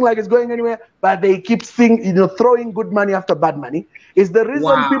is looking like it's going anywhere, but they keep throwing good money after bad money. It's the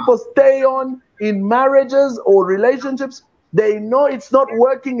reason people stay on in marriages or relationships. They know it's not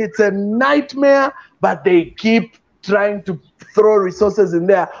working, it's a nightmare, but they keep trying to throw resources in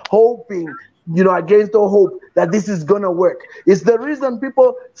there, hoping, against all hope, that this is gonna work. It's the reason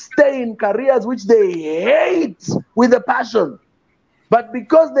people stay in careers which they hate with a passion. But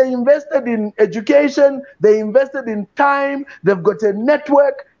because they invested in education, they invested in time, they've got a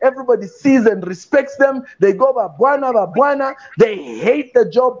network, everybody sees and respects them, they go babwana, they hate the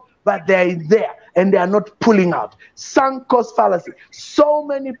job, but they're there and they are not pulling out. Sunk cost fallacy. So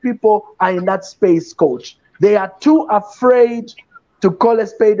many people are in that space, coach. They are too afraid to call a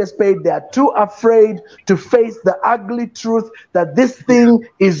spade a spade. They are too afraid to face the ugly truth that this thing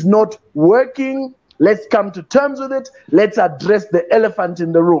is not working. Let's come to terms with it. Let's address the elephant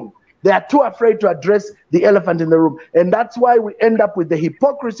in the room. They are too afraid to address the elephant in the room. And that's why we end up with the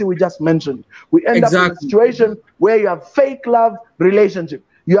hypocrisy we just mentioned. We end up in a situation where you have fake love relationship.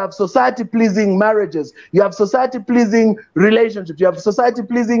 You have society-pleasing marriages. You have society-pleasing relationships. You have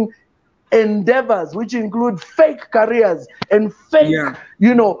society-pleasing endeavors, which include fake careers and fake,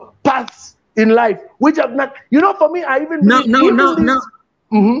 paths in life, which have not, for me, I even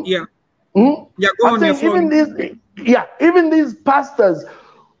even these pastors,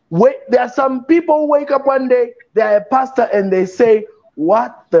 there are some people who wake up one day, they are a pastor and they say,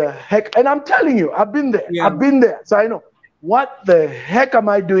 what the heck? And I'm telling you, I've been there. I've been there. So I know, what the heck am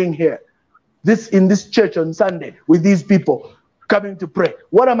I doing here? In this church on Sunday with these people coming to pray.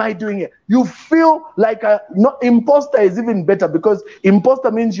 What am I doing here? You feel like imposter is even better, because imposter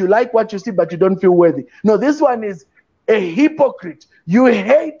means you like what you see, but you don't feel worthy. No, this one is a hypocrite. You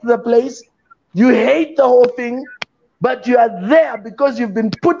hate the place, you hate the whole thing, but you are there because you've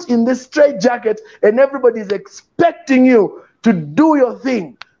been put in this straitjacket and everybody's expecting you to do your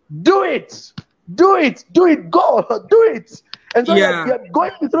thing. Do it. Do it. Do it. Go. Do it. And so you're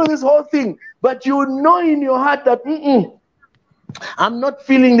going through this whole thing, but you know in your heart that I'm not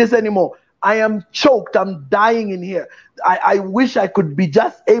feeling this anymore. I am choked. I'm dying in here. I wish I could be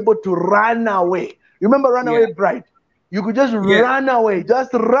just able to run away. Remember Runaway Bride? You could just run away.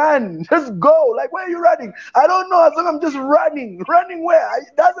 Just run. Just go. Like, where are you running? I don't know. As long as I'm just running. Running where?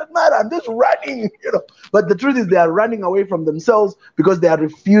 It doesn't matter. I'm just running. But the truth is they are running away from themselves because they are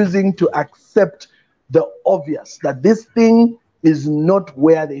refusing to accept the obvious, that this thing is not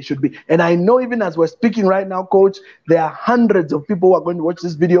where they should be. And I know even as we're speaking right now, coach, there are hundreds of people who are going to watch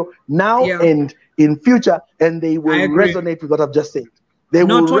this video now and in future, and they will resonate with what I've just said. They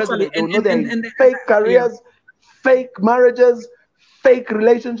will resonate. They will know they're in fake careers, fake marriages, fake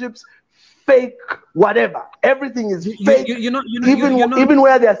relationships, fake whatever. Everything is fake. Even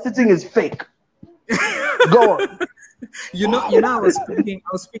where they're sitting is fake. Go on. I was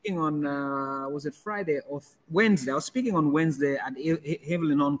speaking on was it Friday or Wednesday? I was speaking on Wednesday at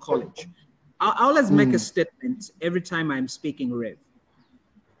Evelyn on College. I always make a statement every time I'm speaking, Rev.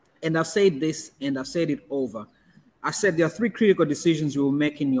 And I've said this and I've said it over. I said there are three critical decisions you will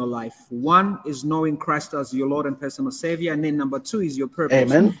make in your life. One is knowing Christ as your Lord and personal Savior, and then number two is your purpose.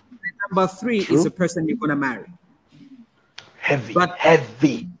 Amen. And number three is the person you're gonna marry. Heavy.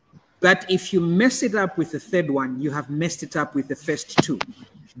 But if you mess it up with the third one, you have messed it up with the first two.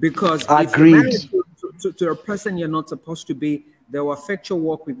 Because if you're married to a person you're not supposed to be, they will affect your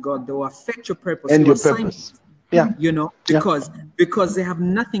walk with God. They will affect your purpose. And your purpose. Because they have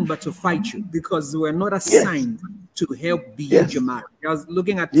nothing but to fight you. Because they were not assigned to help build your marriage. I was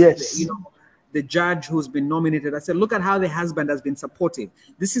looking at the judge who's been nominated. I said, look at how the husband has been supportive.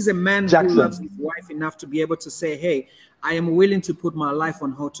 This is a man who loves his wife enough to be able to say, hey, I am willing to put my life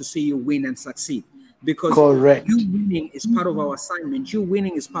on hold to see you win and succeed. Because you winning is part of our assignment. You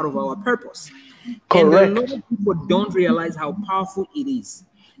winning is part of our purpose. And a lot of people don't realize how powerful it is.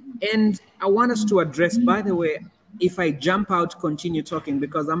 And I want us to address, by the way, if I jump out, continue talking,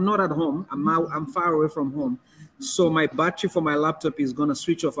 because I'm not at home. I'm far away from home. So my battery for my laptop is going to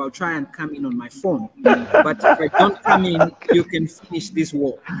switch off. I'll try and come in on my phone. But if I don't come in, you can finish this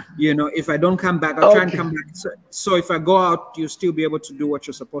walk. If I don't come back, I'll try and come back. So if I go out, you'll still be able to do what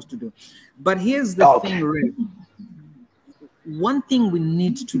you're supposed to do. But here's the thing, Ray. One thing we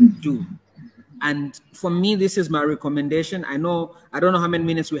need to do, and for me, this is my recommendation. I don't know how many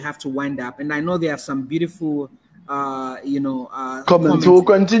minutes we have to wind up. And I know there are some beautiful, comments. We'll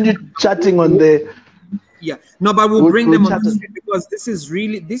continue chatting on the... Yeah, no, but we'll bring them on the street, because this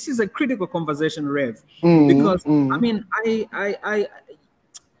is a critical conversation, Rev. Because I mean, I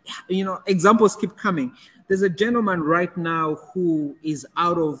examples keep coming. There's a gentleman right now who is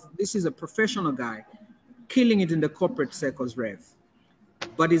this is a professional guy, killing it in the corporate circles, Rev.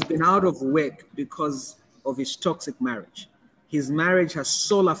 But he's been out of work because of his toxic marriage. His marriage has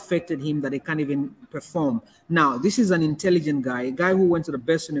so affected him that he can't even perform. Now, this is an intelligent guy, a guy who went to the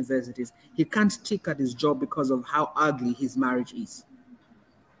best universities. He can't stick at his job because of how ugly his marriage is.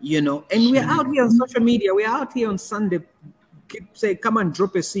 And we're out here on social media. We're out here on Sunday, say, come and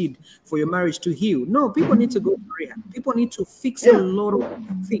drop a seed for your marriage to heal. No, people need to go to rehab. People need to fix a lot of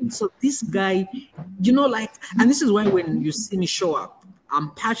things. So this guy, and this is why when you see me show up,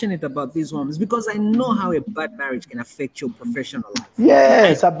 I'm passionate about these homes because I know how a bad marriage can affect your professional life.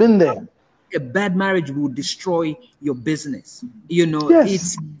 Yes, I've been there. A bad marriage will destroy your business.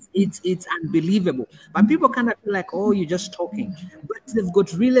 It's unbelievable. But people kind of feel like, oh, you're just talking. But they've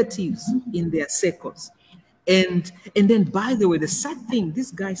got relatives in their circles. And then, by the way, the sad thing, this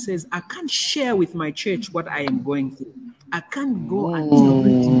guy says, I can't share with my church what I am going through. I can't go and tell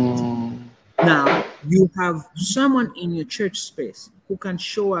it. Now, you have someone in your church space who can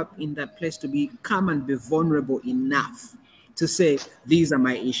show up in that place to come and be vulnerable enough to say, these are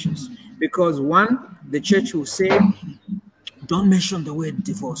my issues. Because one, the church will say, don't mention the word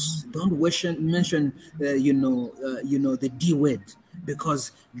divorce. Don't mention the D word.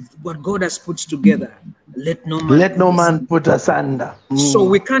 Because what God has put together, let no man put asunder. So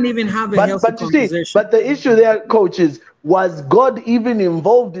we can't even have a healthy conversation. But the issue there, coach, is, was God even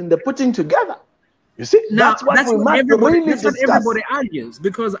involved in the putting together? You see, that's what everybody argues,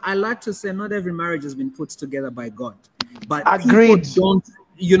 because I like to say not every marriage has been put together by God. But agreed.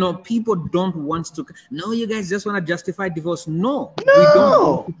 People don't want to. No, you guys just want to justify divorce. No, we don't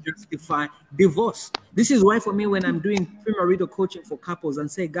want to justify divorce. This is why, for me, when I'm doing premarital coaching for couples and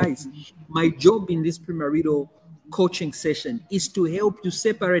say, guys, my job in this premarital coaching session is to help you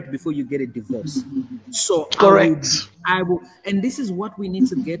separate before you get a divorce. So correct. I will, and this is what we need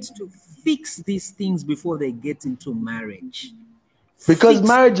to get to fix these things before they get into marriage. Because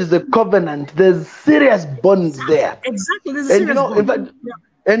marriage is a covenant. There's serious bonds there. Exactly. There's a serious bond.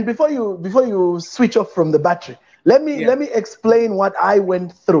 And before you switch off from the battery, let me explain what I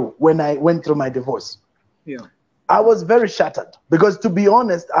went through when I went through my divorce. Yeah. I was very shattered because, to be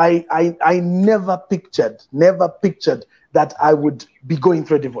honest, I never pictured that I would be going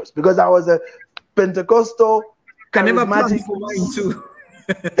through a divorce, because I was a Pentecostal, charismatic. I never planned for mine too.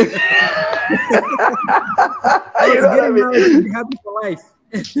 You know what I mean? Be happy for life.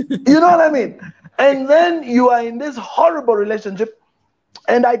 You know what I mean? And then you are in this horrible relationship,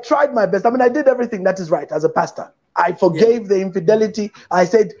 and I tried my best. I mean, I did everything that is right as a pastor. I forgave the infidelity. I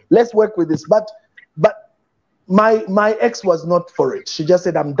said, let's work with this. But my ex was not for it. She just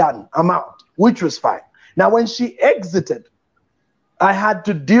said, I'm done. I'm out, which was fine. Now, when she exited, I had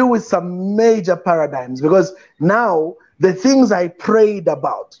to deal with some major paradigms, because now the things I prayed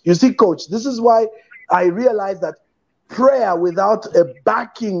about, you see, coach, this is why I realized that prayer without a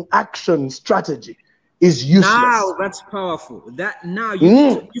backing action strategy is useless. Now that's powerful. That now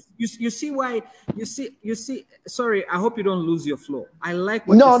you see why you see. Sorry, I hope you don't lose your flow. I like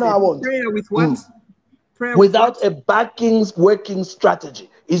what you said. I won't. Prayer with what? Prayer without with what? a backing working strategy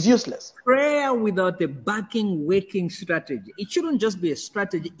is useless. Prayer without a backing working strategy. It shouldn't just be a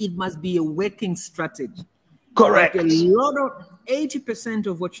strategy. It must be a working strategy. Correct. Like a lot of 80%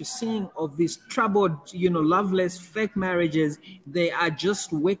 of what you're seeing of these troubled, loveless, fake marriages, they are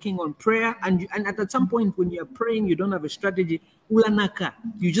just working on prayer. And at some point when you're praying, you don't have a strategy. Ulanaka.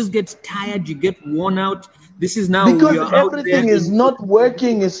 You just get tired. You get worn out. This is now because everything is not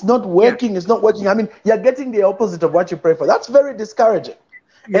working. It's not working. It's not working. I mean, you're getting the opposite of what you pray for. That's very discouraging.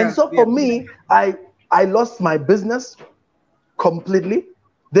 And so for me, I lost my business completely.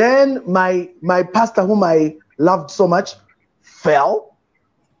 Then my pastor, whom I loved so much, fell.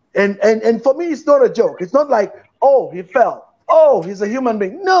 And for me, it's not a joke. It's not like, oh, he fell. Oh, he's a human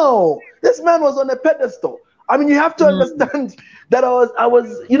being. No, this man was on a pedestal. I mean, you have to understand that I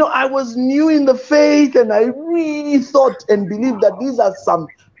was new in the faith, and I really thought and believed that these are some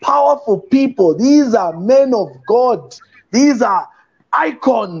powerful people. These are men of God. These are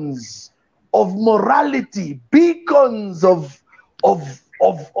icons of morality, beacons of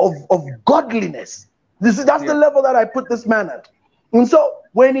godliness. That's the level that I put this man at. And so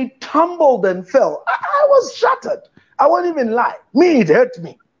when he tumbled and fell, I was shattered. I won't even lie. It hurt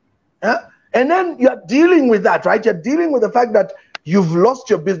me. And then you're dealing with that, right? You're dealing with the fact that you've lost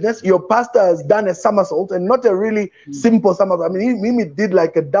your business. Your pastor has done a somersault, and not a really simple somersault. I mean, he did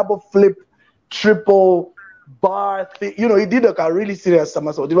like a double flip, triple bar thing. You know, he did a really serious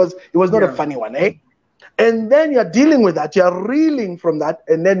somersault. It was not a funny one, eh? And then you're dealing with that. You're reeling from that.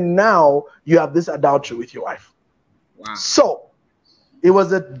 And then now you have this adultery with your wife. Wow. So it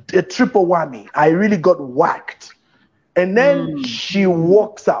was a triple whammy. I really got whacked. And then she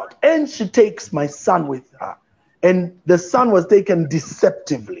walks out and she takes my son with her. And the son was taken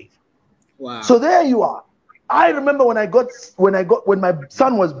deceptively. Wow. So there you are. I remember when my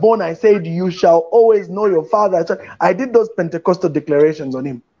son was born, I said, "You shall always know your father." I did those Pentecostal declarations on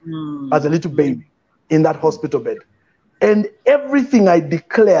him as a little baby in that hospital bed. And everything I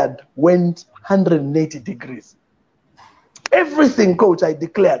declared went 180 degrees. Everything, coach, I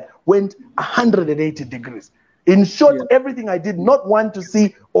declared went 180 degrees. In short, everything I did not want to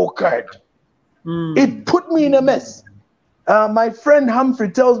see occurred. It put me in a mess. My friend Humphrey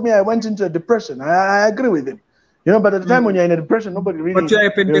tells me I went into a depression. I agree with him. You know, but at the time when you're in a depression, nobody really... But you're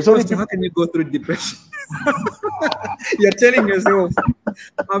a Pentecostal, how can you go through depression? You're telling yourself,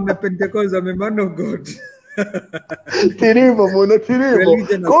 I'm a Pentecostal, I'm a man of God.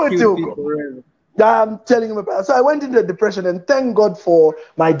 Religion has killed people forever. I'm telling him about it. So I went into a depression, and thank God for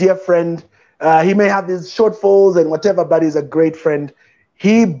my dear friend. He may have his shortfalls and whatever, but he's a great friend.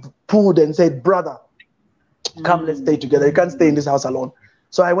 He pulled and said, "Brother, come, let's stay together. You can't stay in this house alone."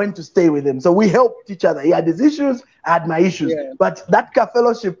 So I went to stay with him. So we helped each other. He had his issues, I had my issues. But that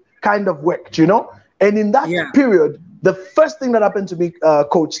fellowship kind of worked, you know? And in that period, the first thing that happened to me,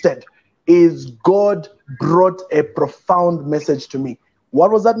 Coach Ted, is God brought a profound message to me.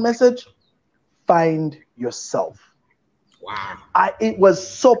 What was that message? Find yourself. Wow. It was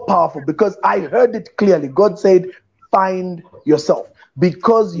so powerful because I heard it clearly. God said, find yourself.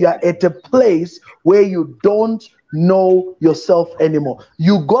 Because you are at a place where you don't know yourself anymore.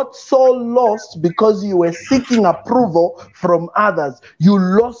 You got so lost because you were seeking approval from others. You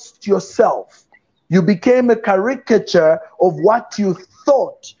lost yourself. You became a caricature of what you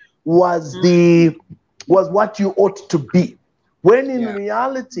thought was what you ought to be. When in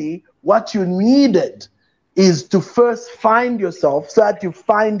reality, what you needed is to first find yourself so that you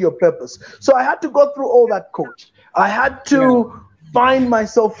find your purpose. So I had to go through all that, coach. I had to find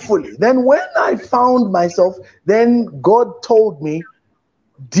myself fully. Then when I found myself, then God told me,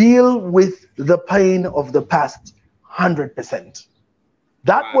 deal with the pain of the past 100%.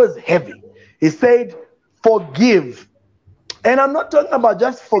 That was heavy. He said, forgive. And I'm not talking about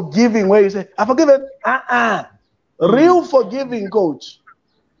just forgiving where you say, I've forgiven. Real forgiving, coach.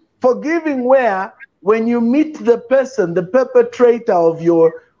 Forgiving where when you meet the person, the perpetrator of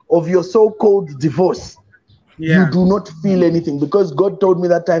your so-called divorce, you do not feel anything, because God told me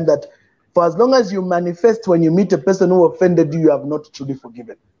that time that for as long as you manifest when you meet a person who offended you, you have not truly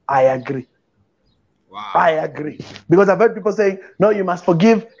forgiven. I agree. Wow. I agree. Because I've heard people saying, no, you must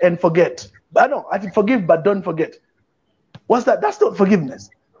forgive and forget. But no, I can forgive, but don't forget. What's that? That's not forgiveness.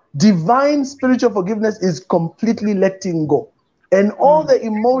 Divine spiritual forgiveness is completely letting go. And all the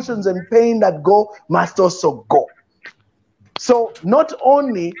emotions and pain that go must also go. So not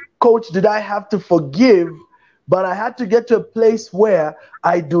only, coach, did I have to forgive, but I had to get to a place where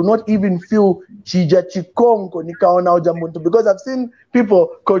I do not even feel chija chikongo nikaona ujamuntu. Because I've seen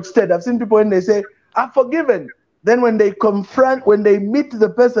people, Coach Ted, I've seen people when they say, I've forgiven. Then when they confront, when they meet the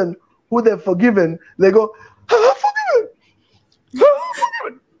person who they've forgiven, they go, I've forgiven.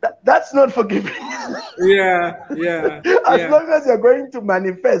 That's not forgiving. As long as you're going to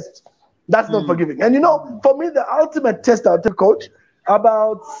manifest, that's not forgiving. And you know, for me, the ultimate test I'll tell, coach,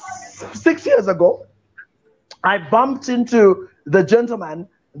 about 6 years ago, I bumped into the gentleman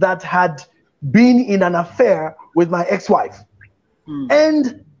that had been in an affair with my ex-wife.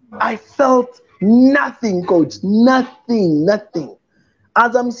 And I felt nothing, coach, nothing.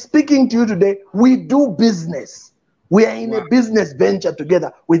 As I'm speaking to you today, we do business. We are in a business venture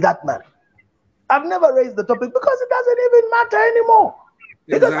together with that man. I've never raised the topic because it doesn't even matter anymore.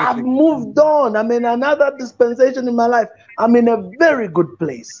 Because I've moved on. I'm in another dispensation in my life. I'm in a very good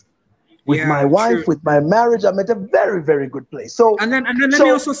place. With my wife, with my marriage, I'm at a very, very good place. So, and then let me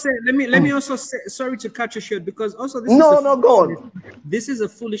also say, sorry to cut you short, because also this go on. This is a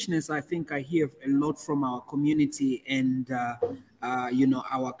foolishness I think I hear a lot from our community and you know,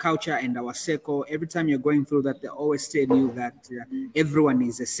 our culture and our circle. Every time you're going through that, they always tell you that everyone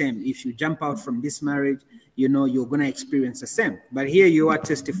is the same. If you jump out from this marriage, you know, you're going to experience the same. But here you are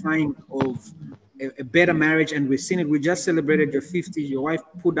testifying of a better marriage, and we've seen it. We just celebrated your 50th. Your wife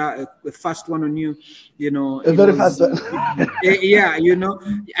put out a fast one on you, you know. A very fast one. Yeah, you know.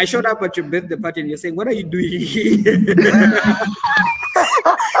 I showed up at your birthday party and you're saying, what are you doing here?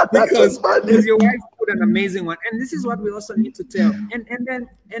 because your wife put an amazing one. And this is what we also need to tell. And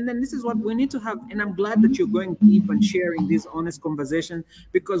then this is what we need to have. And I'm glad that you're going deep and sharing these honest conversations,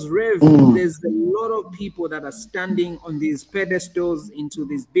 because Rev, there's a lot of people that are standing on these pedestals into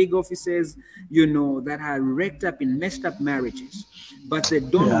these big offices, you know, that are wrecked up in messed up marriages, but they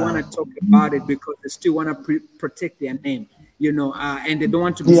don't want to talk about it because they still want to protect their name, you know, and they don't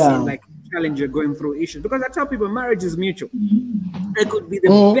want to be seen like a challenger going through issues. Because I tell people marriage is mutual. They could be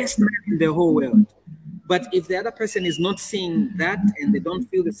the best man in the whole world, but if the other person is not seeing that and they don't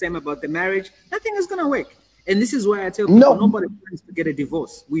feel the same about the marriage, nothing is going to work. And this is why I tell people nobody plans to get a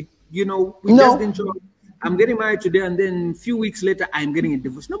divorce. We just enjoy. I'm getting married today, and then a few weeks later, I'm getting a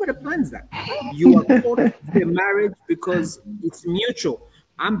divorce. Nobody plans that. You are caught in a marriage because it's mutual.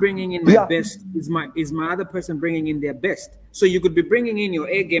 I'm bringing in my best. Is my other person bringing in their best? So you could be bringing in your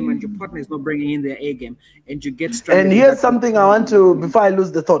A game, and your partner is not bringing in their A game, and you get stranded. And here's something I want to, before I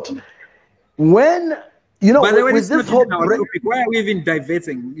lose the thought. When you know, with this whole topic, why are we even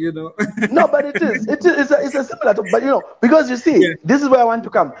diverting? You know, no, but it is. It's a similar topic. But you know, because you see, this is where I want to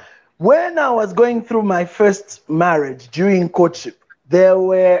come. When I was going through my first marriage during courtship, there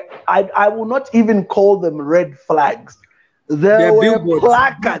were I will not even call them red flags. There were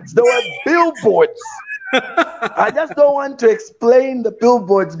placards. There were billboards. I just don't want to explain the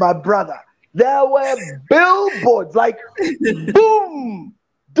billboards, my brother. There were billboards like, boom,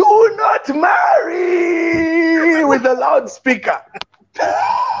 do not marry, with a loudspeaker.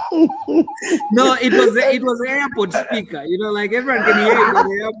 No, it was an airport speaker. You know, like everyone can hear it at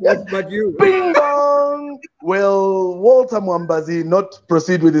the airport, but you. Bing bong. Will Walter Mwambazi not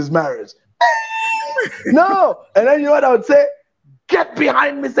proceed with his marriage? No. And then you know what I would say? Get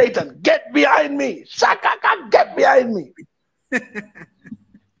behind me, Satan. Get behind me. Shakaka, get behind me.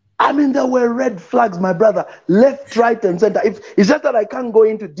 I mean, there were red flags, my brother, left, right, and center. It's just that I can't go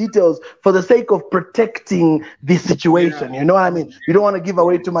into details for the sake of protecting the situation. You know what I mean? You don't want to give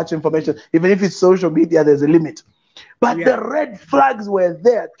away too much information. Even if it's social media, there's a limit. But the red flags were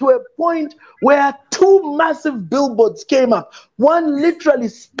there to a point where two massive billboards came up. One literally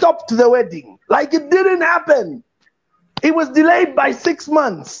stopped the wedding. Like it didn't happen. It was delayed by 6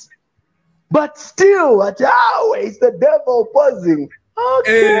 months. But still, at Yahweh, it's the devil posing.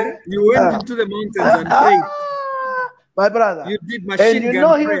 Okay. You went into the mountains and prayed. My brother. You did machine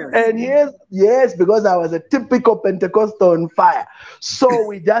gun prayers. And yes, because I was a typical Pentecostal on fire. So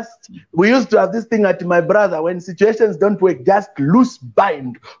we used to have this thing at my brother, when situations don't work, just loose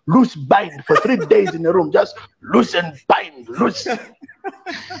bind for 3 days in a room. Just loose and bind, loose.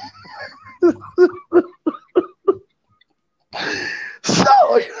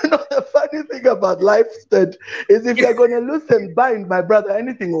 So, you know, the funny thing about life state is if you're going to loose and bind, my brother,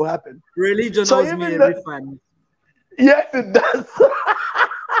 anything will happen. Religion owes me every fun. Yes, it does.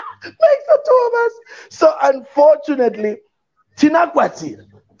 Makes the two of us. So, unfortunately, Chinakwati.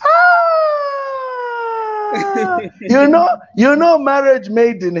 You know, marriage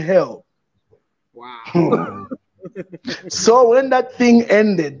made in hell. Wow. So when that thing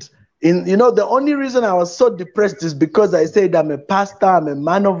ended, you know, the only reason I was so depressed is because I said I'm a pastor, I'm a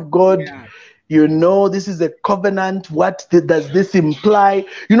man of God. Yeah. You know, this is a covenant. What does this imply?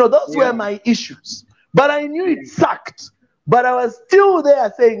 You know, those were my issues. But I knew it sucked. But I was still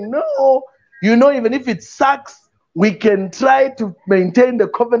there saying, no, you know, even if it sucks, we can try to maintain the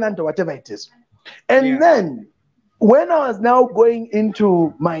covenant or whatever it is. And then when I was now going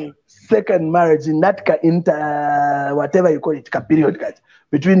into my second marriage, in that whatever you call it, period,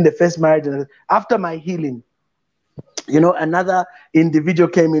 between the first marriage and after my healing, you know, another individual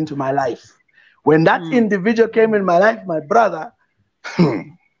came into my life. When that individual came in my life, my brother,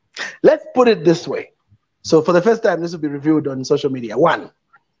 let's put it this way. So for the first time, this will be reviewed on social media. 1,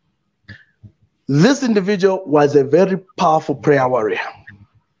 this individual was a very powerful prayer warrior.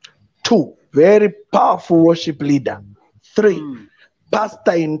 2, very powerful worship leader. 3,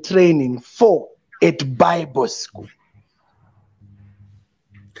 pastor in training. 4, at Bible school.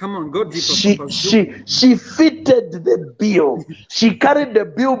 Come on, go deeper. She fitted the bill. She carried the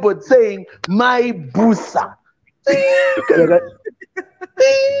billboard saying, "My busa."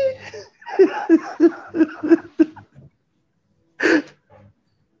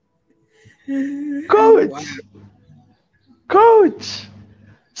 Coach.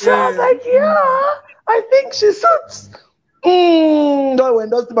 So I was like, yeah, I think she suits. No,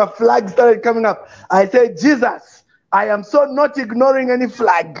 when those flags started coming up, I said, Jesus, I am so not ignoring any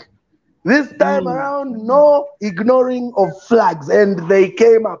flag. This time around, no ignoring of flags. And they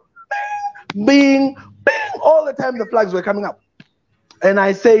came up. Bing, bing, all the time the flags were coming up. And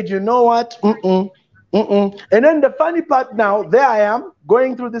I said, you know what? And then the funny part now, there I am,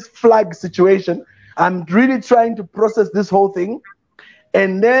 going through this flag situation. I'm really trying to process this whole thing.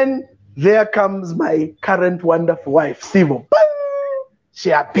 And then there comes my current wonderful wife, Sivo. She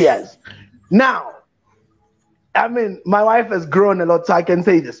appears. Now, I mean, my wife has grown a lot, so I can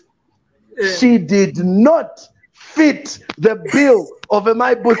say this. She did not fit the bill of a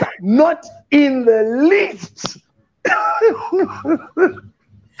my busa, not in the least.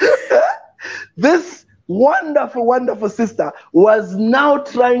 This wonderful, wonderful sister was now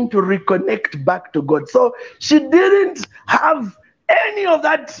trying to reconnect back to God. So she didn't have any of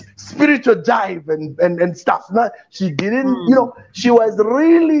that spiritual jive and stuff. No, she didn't, you know, she was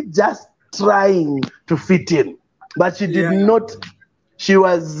really just trying to fit in. But she did not, she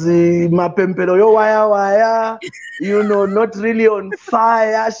was mapempero yo waya, you know, not really on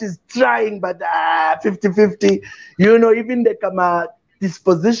fire. She's trying, but 50-50. You know, even the kama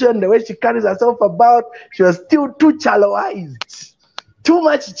disposition, the way she carries herself about, she was still too chaloized. Too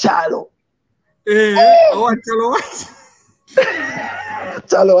much chalo. Chaloized?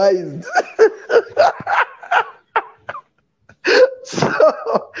 Chaloized. So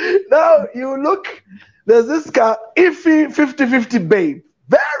now you look, there's this guy, iffy 50-50 babe,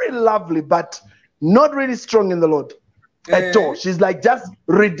 very lovely, but not really strong in the Lord at all. She's like just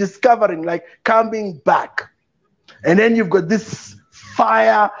rediscovering, like coming back. And then you've got this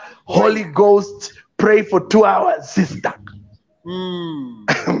fire, Holy Ghost, pray for 2 hours, sister.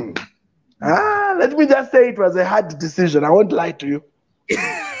 Let me just say it was a hard decision. I won't lie to you.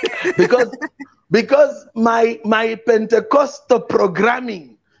 because my Pentecostal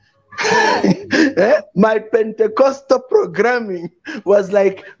programming, my Pentecostal programming was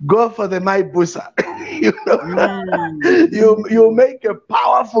like, go for the my busa. You know, you make a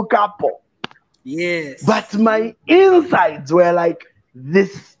powerful couple. Yes. But my insides were like,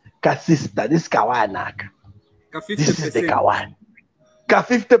 this sister, this kawanak. This is the kawan.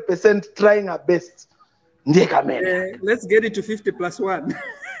 50% trying her best. Let's get it to 50 plus 1.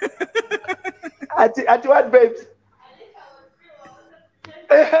 At what, babes?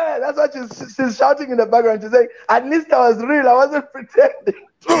 That's what she's shouting in the background. She's saying, at least I was real. I wasn't pretending.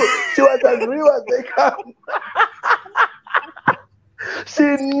 True. She was as real as they come. She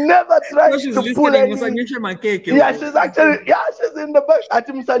never tried to pull any. Yeah, she's actually, she's in the back. At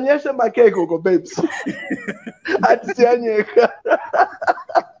Msanyeshe Makeko, babes. At Sianyeka.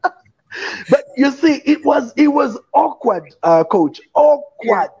 But you see, it was awkward, coach.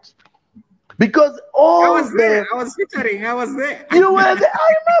 Awkward. Because all I was there. I was featuring. I was there. You were there.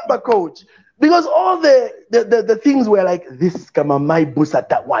 I remember, coach. Because all the things were like, this kama my busa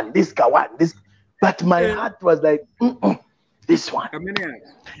that one, this kawan, this. But my heart was like, this one.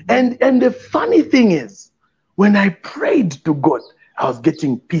 And the funny thing is, when I prayed to God, I was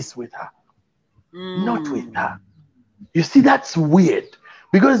getting peace with her. Not with her. You see, that's weird.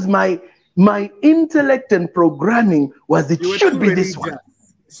 Because my intellect and programming was it should be this one.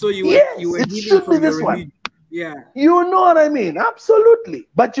 So you were it should be this one. Yeah. You know what I mean? Absolutely.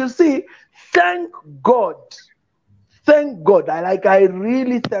 But you see, thank God. Thank God. I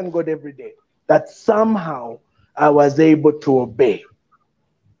really thank God every day that somehow I was able to obey.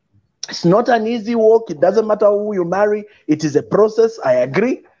 It's not an easy walk. It doesn't matter who you marry. It is a process. I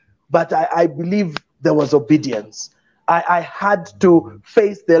agree. But I believe there was obedience. I had to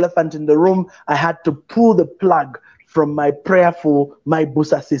face the elephant in the room. I had to pull the plug from my prayerful, my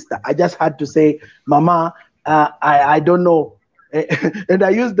busa sister. I just had to say, Mama, I don't know. And I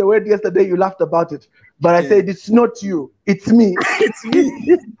used the word yesterday, you laughed about it. But I said, it's not you, it's me. It's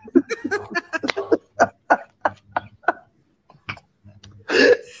me.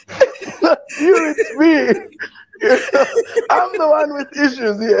 It's not you, it's me. I'm the one with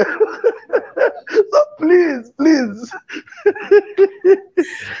issues here. So please,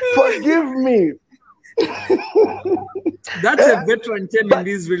 forgive me. That's a veteran term in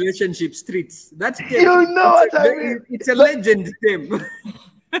these relationship streets. That's term, you know what I mean. It's a legend term.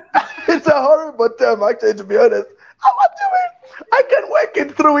 It's a horrible term, actually, to be honest. What do you mean? I can work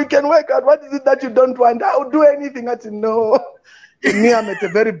it through. We can work out. What is it that you don't want? I'll do anything that you know. Me, I'm at a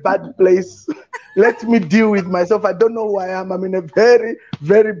very bad place. Let me deal with myself. I don't know who I am. I'm in a very,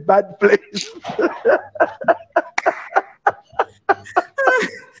 very bad place.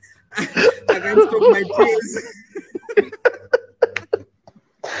 I can't stop my tears.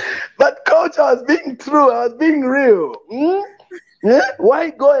 But coach, I was being true. I was being real. Yeah?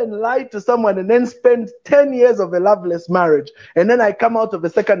 Why go and lie to someone and then spend 10 years of a loveless marriage and then I come out of a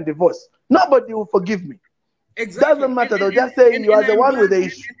second divorce? Nobody will forgive me. Exactly. Doesn't matter. They'll just say you are the one with the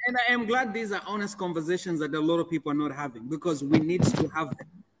issue. And I am glad these are honest conversations that a lot of people are not having, because we need to have them.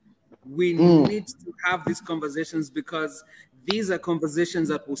 We need to have these conversations, because these are conversations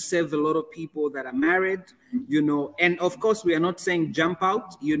that will save a lot of people that are married, you know, and of course we are not saying jump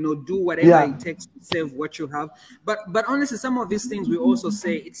out, you know, do whatever it takes to save what you have. But honestly, some of these things we also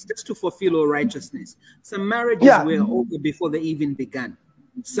say it's just to fulfill all righteousness. Some marriages were over before they even began.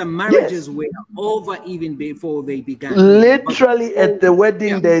 Some marriages were over even before they began. Literally at the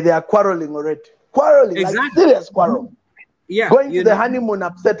wedding day, they are quarreling already. Quarreling, like serious quarrel. Going to the honeymoon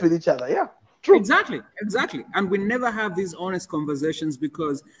upset with each other. Yeah. True. Exactly. And we never have these honest conversations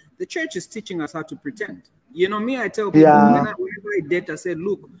because the church is teaching us how to pretend. You know, me, I tell people whenever I date, I say,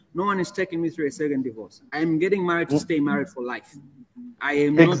 look, no one is taking me through a second divorce. I am getting married to stay married for life. I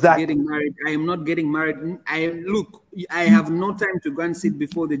am not getting married. I am not getting married. I have no time to go and sit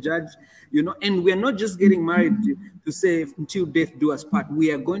before the judge, you know, and we're not just getting married to say until death do us part.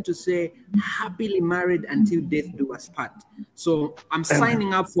 We are going to say happily married until death do us part. So I'm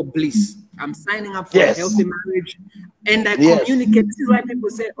signing up for bliss. I'm signing up for a healthy marriage. And I communicate. This is why people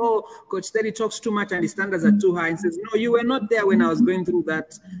say, oh, Coach Steady talks too much and the standards are too high. And says, no, you were not there when I was going through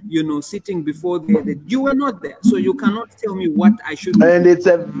that, you know, sitting before you were not there. So you cannot tell me what I should do. And it's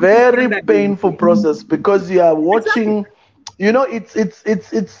a very painful process because you are watching, you know,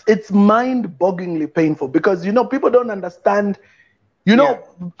 it's mind-bogglingly painful because, you know, people don't understand, you know,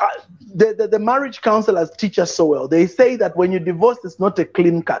 the marriage counselors teach us so well. They say that when you divorce, it's not a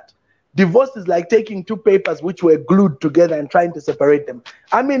clean cut. Divorce is like taking two papers which were glued together and trying to separate them.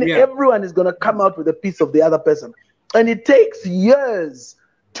 I mean, everyone is going to come out with a piece of the other person. And it takes years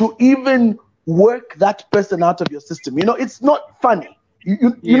to even work that person out of your system. You know, it's not funny.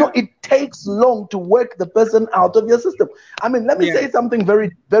 You know, it takes long to work the person out of your system. I mean, let me say something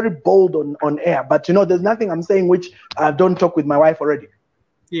very, very bold on air. But, you know, there's nothing I'm saying which I don't talk with my wife already.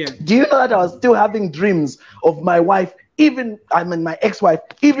 Yeah. Do you know that I was still having dreams of my wife, my ex-wife,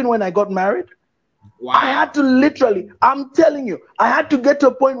 even when I got married? Wow. I had to literally, I'm telling you, I had to get to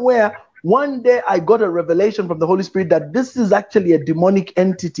a point where one day I got a revelation from the Holy Spirit that this is actually a demonic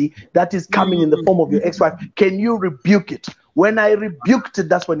entity that is coming in the form of your ex-wife. Can you rebuke it? When I rebuked it,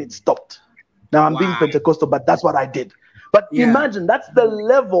 that's when it stopped. Now I'm being Pentecostal, but that's what I did. But imagine, that's the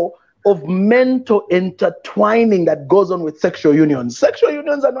level of mental intertwining that goes on with sexual unions. Sexual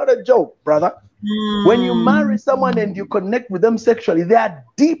unions are not a joke, brother. When you marry someone and you connect with them sexually, there are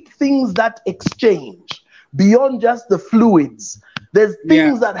deep things that exchange beyond just the fluids. There's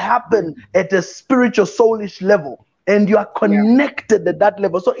things that happen at a spiritual, soulish level, and you are connected at that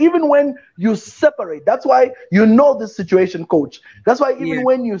level. So even when you separate, that's why you know this situation, coach. That's why even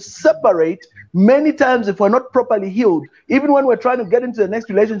when you separate, many times if we're not properly healed, even when we're trying to get into the next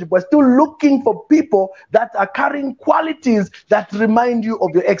relationship, we're still looking for people that are carrying qualities that remind you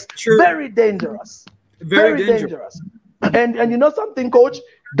of your ex. True. Very dangerous. Very dangerous. And you know something, coach?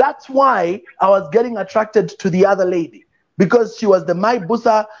 That's why I was getting attracted to the other lady. Because she was the My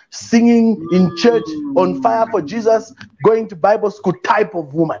Busa singing in church, on fire for Jesus, going to Bible school type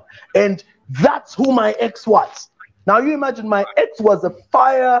of woman. And that's who my ex was. Now you imagine my ex was a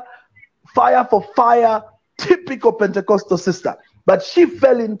fire for fire, typical Pentecostal sister. But she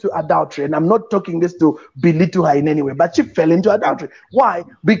fell into adultery. And I'm not talking this to belittle her in any way, but she fell into adultery. Why?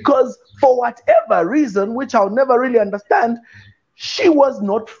 Because for whatever reason, which I'll never really understand, she was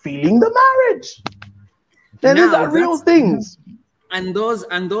not feeling the marriage. And these are real things. And those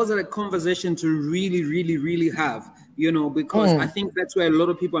are the conversations to really have, you know, because I think that's where a lot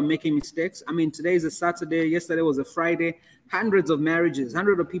of people are making mistakes. I mean, today is a Saturday, yesterday was a Friday, hundreds of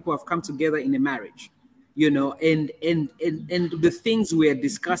people have come together in a marriage, you know, and the things we are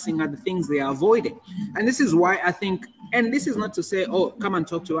discussing are the things they are avoiding. And this is why I think, and this is not to say, oh, come and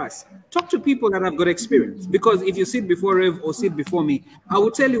talk to us. Talk to people that have got experience. Because if you sit before Rev or sit before me, I will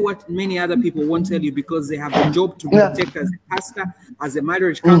tell you what many other people won't tell you because they have a job to protect as a pastor, as a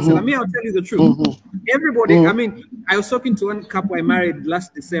marriage counselor. I mean, I'll tell you the truth. Everybody, I mean, I was talking to one couple I married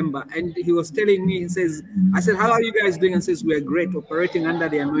last December, and he was telling me, I said, how are you guys doing? And says, we're great, operating under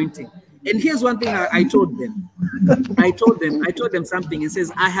the anointing. And here's one thing I told them. I told them something. It says,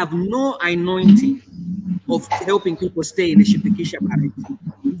 I have no anointing of helping people stay in a Shipikisha marriage.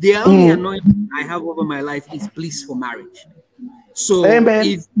 The only anointing I have over my life is bliss for marriage. So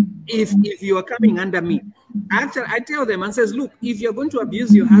if you are coming under me, actually I tell them and says, look, if you're going to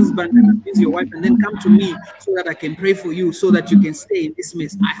abuse your husband and abuse your wife and then come to me so that I can pray for you so that you can stay in this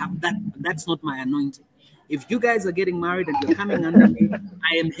mess, I have that. That's not my anointing. If you guys are getting married and you're coming under me,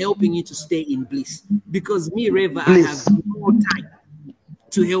 I am helping you to stay in bliss. Because me, Reva, I have no time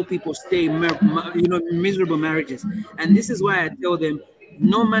to help people stay in miserable marriages. And this is why I tell them,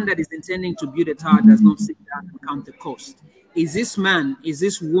 no man that is intending to build a tower does not sit down and count the cost. Is this man, is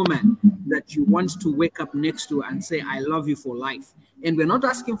this woman that you want to wake up next to and say, I love you for life. And we're not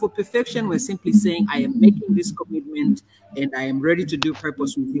asking for perfection. We're simply saying, I am making this commitment and I am ready to do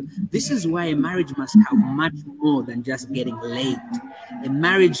purpose with you. This is why a marriage must have much more than just getting laid. A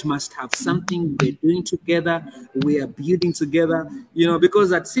marriage must have something we're doing together, we are building together, you know,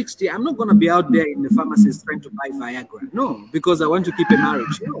 because at 60, I'm not going to be out there in the pharmacies trying to buy Viagra. No, because I want to keep a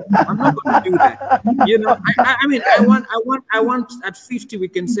marriage. No, I'm not going to do that. You know, I mean, I want at 50, we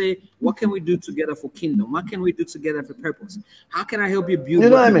can say, what can we do together for kingdom? What can we do together for purpose? How can I help you build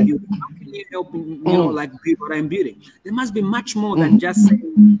what I'm building? How can you help me, you know, like build what I'm building? There must be much more than just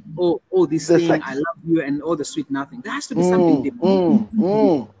saying, oh, this thing, I love you, and all the sweet nothing. There has to be something different.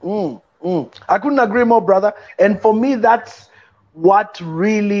 I couldn't agree more, brother. And for me, that's what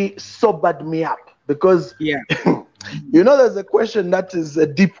really sobered me up, because you know, there's a question that is a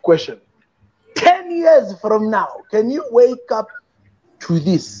deep question. 10 years from now, can you wake up to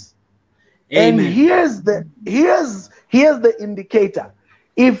this? Amen. And here's the indicator.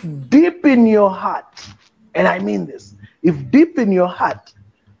 If deep in your heart, and I mean this, if deep in your heart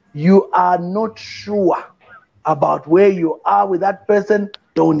you are not sure about where you are with that person,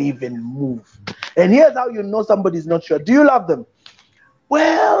 don't even move. And here's how you know somebody's not sure. Do you love them?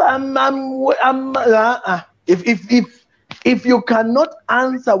 Well, if you cannot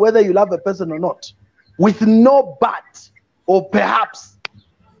answer whether you love a person or not with no but or perhaps,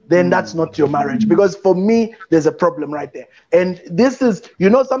 then that's not your marriage. Because for me, there's a problem right there. And this is, you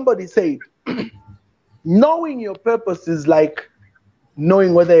know, somebody said, knowing your purpose is like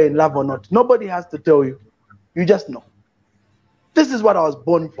knowing whether you're in love or not. Nobody has to tell you. You just know. This is what I was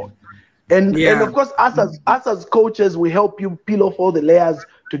born for. And of course, us as coaches, we help you peel off all the layers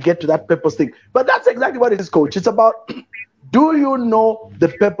to get to that purpose thing. But that's exactly what it is, coach. It's about, do you know the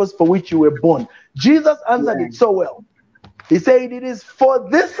purpose for which you were born? Jesus answered it so well. He said, it is for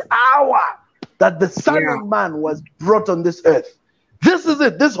this hour that the Son of Man was brought on this earth. This is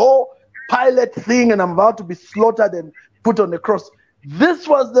it. This whole Pilate thing, and I'm about to be slaughtered and put on the cross. This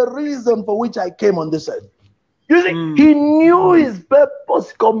was the reason for which I came on this earth. You see, he knew his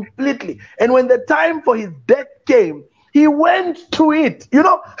purpose completely. And when the time for his death came, he went to it. You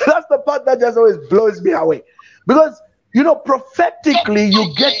know, that's the part that just always blows me away. Because, you know, prophetically,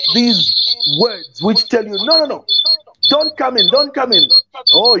 you get these words which tell you, no, don't come in, don't come in.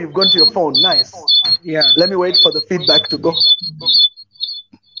 Oh, you've gone to your phone. Nice. Yeah. Let me wait for the feedback to go.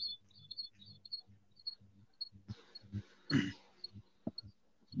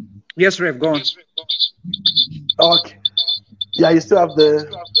 Yes, Rev, go on. Okay. Yeah, you still have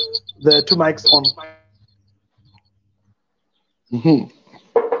the two mics on.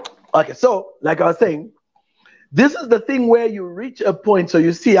 Okay, so like I was saying, this is the thing where you reach a point, so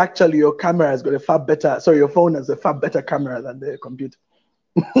you see actually your camera has got a far better, sorry, your phone has a far better camera than the computer.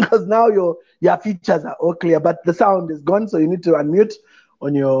 Because now your features are all clear, but the sound is gone, so you need to unmute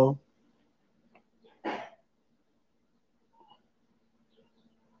on your...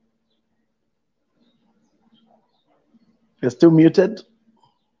 You're still muted.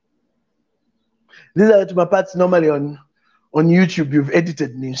 These are my parts normally on YouTube. You've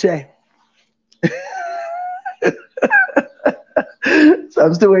edited me, Shay. So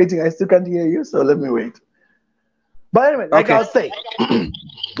I'm still waiting. I still can't hear you, so let me wait. But anyway, like I was saying,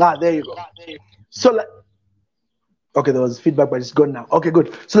 there you go. So, okay, there was feedback, but it's gone now. Okay,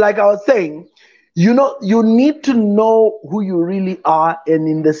 good. So, like I was saying, you know, you need to know who you really are, and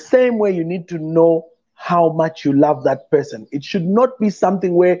in the same way, you need to know how much you love that person. It should not be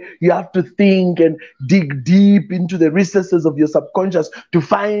something where you have to think and dig deep into the recesses of your subconscious to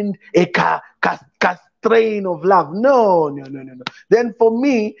find a strain of love. No. Then for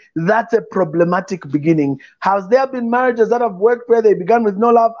me, that's a problematic beginning. Has there been marriages that have worked where they began with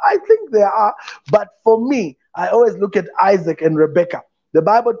no love? I think there are. But for me, I always look at Isaac and Rebekah. The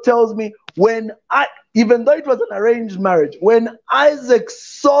Bible tells me even though it was an arranged marriage, when Isaac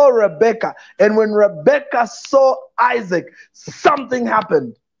saw Rebekah and when Rebekah saw Isaac, something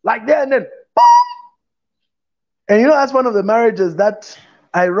happened. Like there and then, boom! And you know, that's one of the marriages that,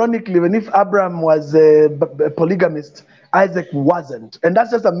 ironically, even if Abraham was a polygamist, Isaac wasn't. And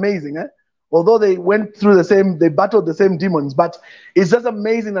that's just amazing, eh? Although they went through they battled the same demons, but it's just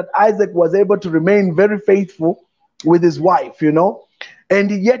amazing that Isaac was able to remain very faithful with his wife, you know? And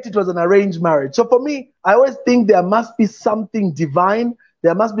yet it was an arranged marriage. So for me, I always think there must be something divine.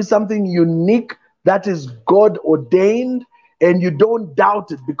 There must be something unique that is God ordained, and you don't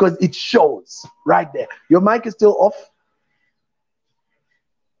doubt it because it shows right there. Your mic is still off?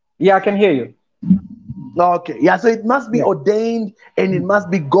 Yeah, I can hear you. Okay. Yeah, so it must be ordained and it must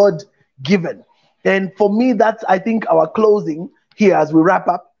be God given. And for me, that's, I think, our closing here as we wrap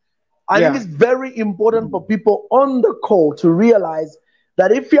up. I think it's very important for people on the call to realize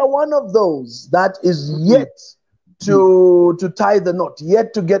that if you're one of those that is yet to tie the knot,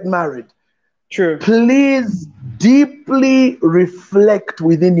 yet to get married, please deeply reflect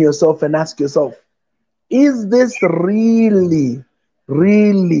within yourself and ask yourself, is this really,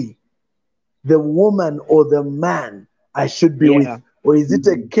 really the woman or the man I should be with? Or is it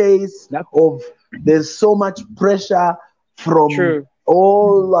a case of there's so much pressure from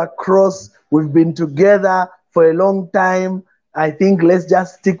all across, we've been together for a long time, I think let's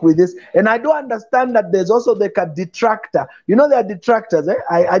just stick with this. And I do understand that there's also like a detractor. You know, there are detractors.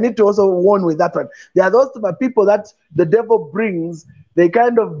 I need to also warn with that one. There are those people that the devil brings. They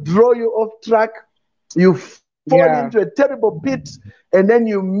kind of draw you off track. You fall into a terrible pit, and then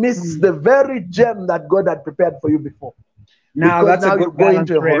you miss the very gem that God had prepared for you before. Now that's now a good you go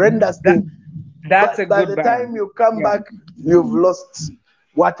into a horrendous thing. That's a good by the time you come back, you've lost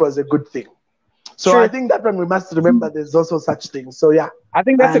what was a good thing. So I think that one we must remember there's also such things. So I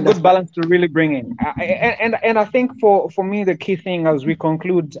think that's a good balance to really bring in. And I think for me, the key thing as we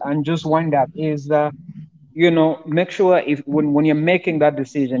conclude and just wind up is, you know, make sure when you're making that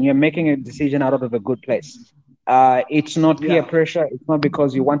decision, you're making a decision out of a good place. It's not peer pressure. It's not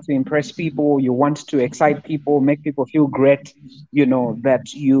because you want to impress people, you want to excite people, make people feel great, you know,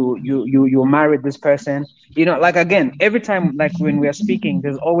 that you married this person. You know, like, again, every time, like when we are speaking,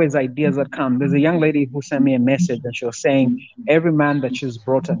 there's always ideas that come. There's a young lady who sent me a message and she was saying every man that she's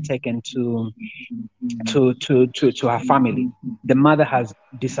brought and taken to her family, the mother has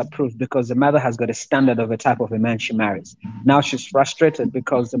disapproved because the mother has got a standard of a type of a man she marries. Now she's frustrated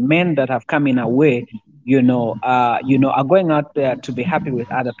because the men that have come in her way, are going out there to be happy with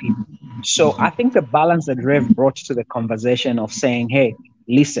other people. So I think the balance that Rev brought to the conversation of saying, hey,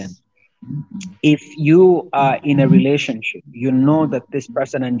 listen, if you are in a relationship, you know that this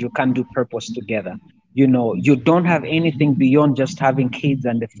person and you can do purpose together. You know, you don't have anything beyond just having kids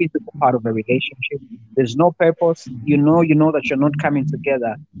and the physical part of a relationship. There's no purpose. You know that you're not coming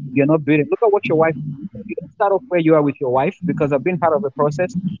together. You're not building. Look at what your wife, you don't start off where you are with your wife, because I've been part of the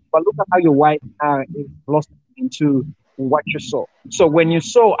process, but look at how your wife is blossomed into what you saw. So when you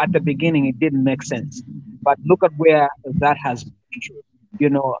saw at the beginning, it didn't make sense, but look at where that has brought you,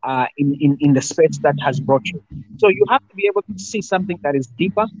 in the space that has brought you. So you have to be able to see something that is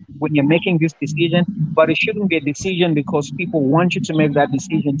deeper when you're making this decision, but it shouldn't be a decision because people want you to make that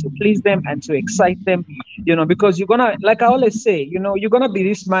decision to please them and to excite them, because you're gonna, like I always say, you're gonna be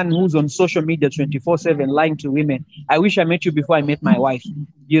this man who's on social media 24/7 lying to women. I wish I met you before I met my wife.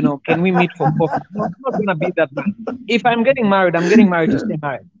 Can we meet for coffee? No, I'm not gonna be that man. If I'm getting married, I'm getting married to stay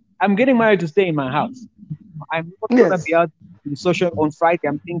married. I'm getting married to stay in my house. I'm not gonna be out in social on Friday.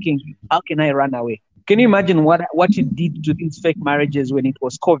 I'm thinking, how can I run away? Can you imagine what it did to these fake marriages when it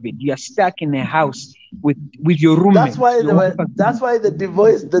was COVID? You are stuck in a house with your roommate. That's why the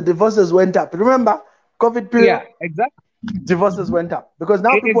divorces went up. Remember, COVID period? Yeah, exactly. Divorces went up because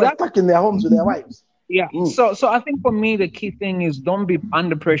now people are stuck in their homes with their wives. Yeah. So I think for me, the key thing is don't be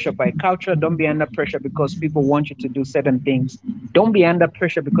under pressure by culture. Don't be under pressure because people want you to do certain things. Don't be under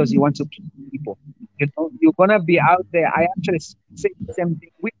pressure because you want to please people. You're going to be out there. I actually say the same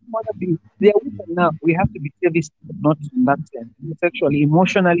thing. We want to be there now. We have to be service, not in that sense. Sexually,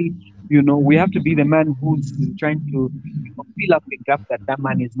 emotionally, we have to be the man who's trying to fill up the gap that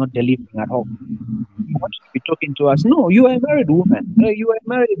man is not delivering at all. You want to be talking to us. No, you are a married woman. You are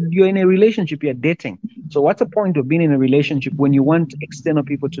married. You're in a relationship. You're dating. So what's the point of being in a relationship when you want external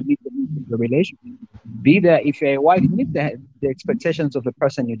people to meet the needs of the relationship? Be there. If you're a wife, meet the expectations of the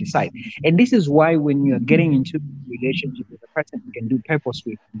person you decide. And this is why when you're getting into a relationship with a person you can do purpose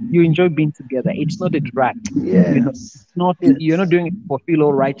with, you enjoy being together. It's not a drag. Yes. You're not doing it for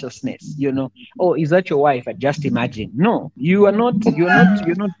filial righteousness. Oh, is that your wife? I just imagine. No, you are not. You're not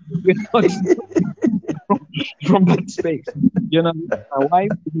from that space. My wife,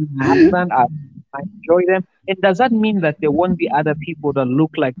 my husband, I enjoy them. And does that mean that there won't be other people that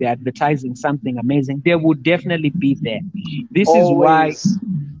look like they're advertising something amazing? There will definitely be there. This is why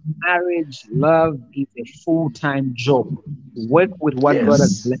marriage, love is a full-time job. Work with what God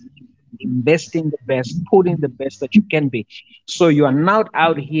has blessed you, investing the best, putting the best that you can be. So you are not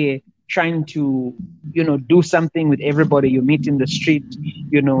out here trying to, do something with everybody you meet in the street.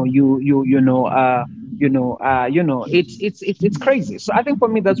 It's crazy. So I think for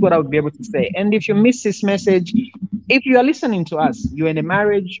me, that's what I would be able to say. And if you miss this message, if you are listening to us, you're in a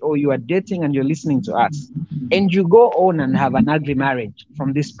marriage or you are dating and you're listening to us, and you go on and have an ugly marriage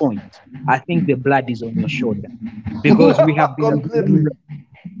from this point, I think the blood is on your shoulder because we have been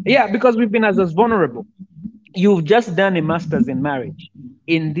because we've been as vulnerable. You've just done a master's in marriage.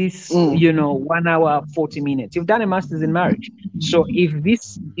 in this, 1 hour, 40 minutes. You've done a master's in marriage. So if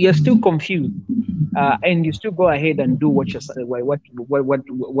you're still confused, and you still go ahead and do what you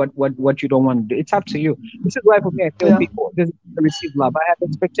don't want to do, it's up to you. This is why for me, I tell people, this is to receive love. I have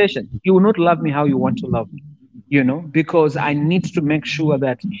expectation. You will not love me how you want to love me. Because I need to make sure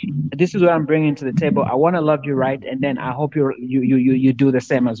that this is what I'm bringing to the table. I want to love you right, and then I hope you do the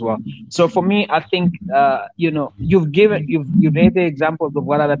same as well. So for me, I think you've made the examples of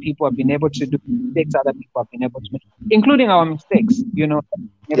what other people have been able to do, mistakes other people have been able to make, including our mistakes.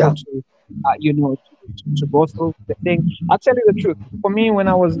 Able to go through the thing. I'll tell you the truth. For me, when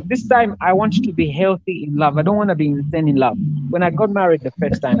I was this time, I wanted to be healthy in love. I don't want to be insane in love. When I got married the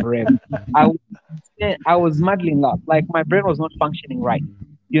first time, I was madly in love. Like my brain was not functioning right.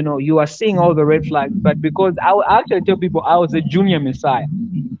 You are seeing all the red flags, but because I actually tell people I was a junior messiah.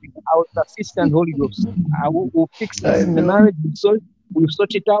 I was the assistant Holy Ghost. I will fix this in the marriage. So we'll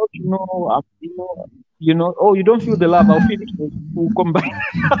sort it out. Oh, you don't feel the love. I'll feel it. We'll combine.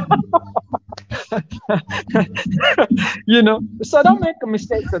 So don't make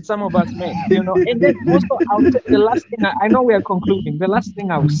mistakes that some of us make. And then also, the last thing I know we are concluding. The last thing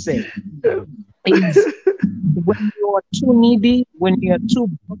I will say is, when you are too needy, when you are too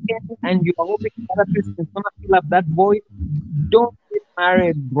broken, and you are hoping the other person is gonna fill up that void, don't get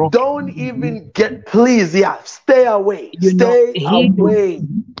married, bro. Don't even please, stay away. Stay away.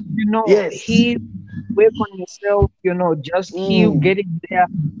 Yes. Work on yourself, just heal, getting there,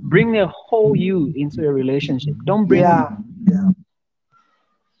 bring a whole you into a relationship. Don't bring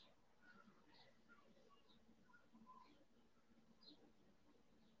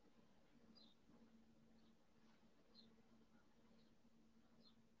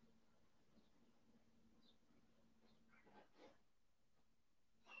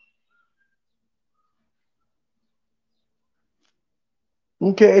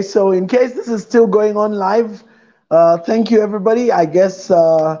Okay, so in case this is still going on live, thank you, everybody. I guess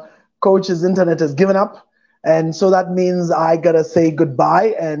Coach's internet has given up. And so that means I got to say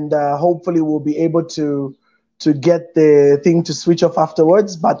goodbye. And hopefully we'll be able to get the thing to switch off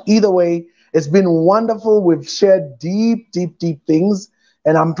afterwards. But either way, it's been wonderful. We've shared deep, deep, deep things.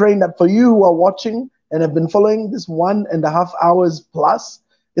 And I'm praying that for you who are watching and have been following this 1.5 hours plus,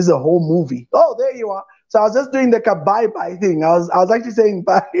 is a whole movie. Oh, there you are. So I was just doing the bye-bye thing. I was actually saying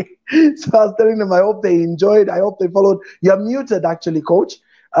bye. So I was telling them I hope they enjoyed. I hope they followed. You're muted, actually, Coach.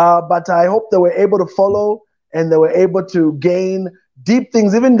 But I hope they were able to follow and they were able to gain deep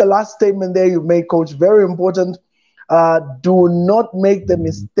things. Even the last statement there you made, Coach, very important. Do not make the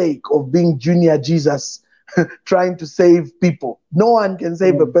mistake of being junior Jesus, trying to save people. No one can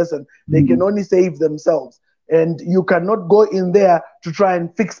save a person. They can only save themselves. And you cannot go in there to try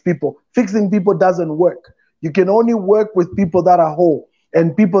and fix people. Fixing people doesn't work. You can only work with people that are whole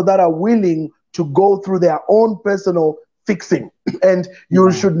and people that are willing to go through their own personal fixing. And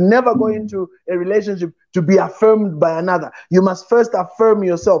you should never go into a relationship to be affirmed by another. You must first affirm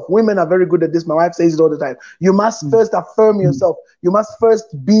yourself. Women are very good at this. My wife says it all the time. You must first affirm yourself. You must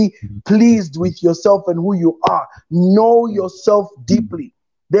first be pleased with yourself and who you are. Know yourself deeply.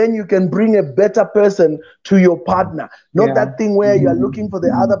 Then you can bring a better person to your partner. Not that thing where you're looking for the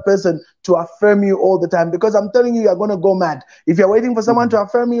other person to affirm you all the time. Because I'm telling you, you're going to go mad. If you're waiting for someone to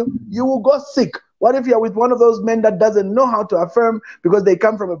affirm you, you will go sick. What if you're with one of those men that doesn't know how to affirm because they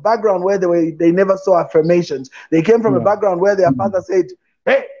come from a background where they never saw affirmations? They came from a background where their father said,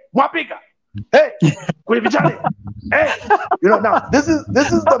 hey, Mwapika, hey, Kulipichale, hey. Now this is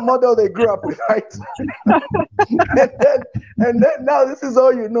the model they grew up with, right? and then now this is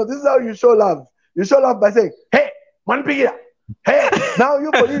all you know. This is how you show love. You show love by saying, hey, Mwapika, hey. Now you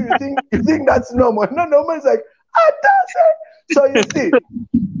think that's normal. No, normal is like, so you see,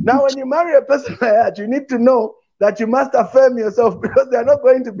 now when you marry a person like that, you need to know that you must affirm yourself because they're not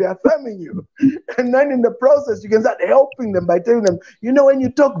going to be affirming you. And then in the process, you can start helping them by telling them, when you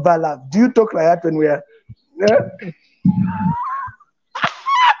talk Vala, do you talk like that when we are... Yeah?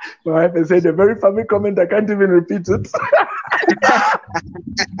 My wife has said a very funny comment, I can't even repeat it.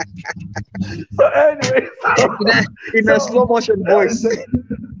 So anyway. In a slow motion voice.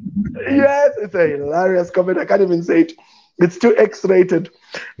 Yes, it's a hilarious comment, I can't even say it. It's too X-rated,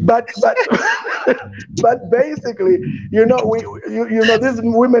 but basically, these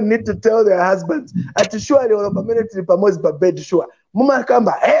women need to tell their husbands. Atishuali wanapameleti pamoja babedi shua. Mama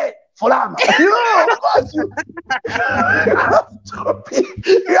kamba, hey, fulama. Of course you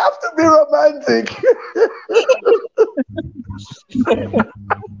have to be romantic. You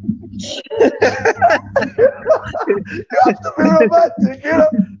have to be romantic,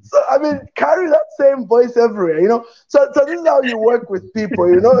 So I mean, carry that same voice everywhere, you know. So this is how you work with people,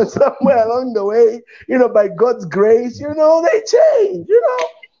 you know. Somewhere along the way, you know, by God's grace, you know, they change, you know.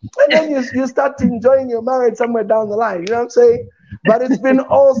 And then you start enjoying your marriage somewhere down the line, you know what I'm saying? But it's been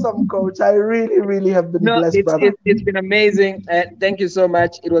awesome, Coach. I really have been blessed, brother. It's been amazing. Thank you so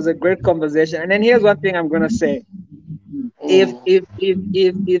much. It was a great conversation. And then here's one thing I'm gonna say. If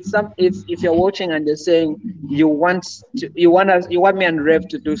you're watching and you're saying you want me and Rev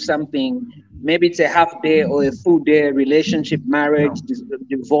to do something, maybe it's a half day or a full day, relationship, marriage,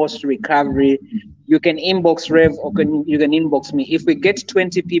 divorce, recovery, you can inbox Rev or you can inbox me. If we get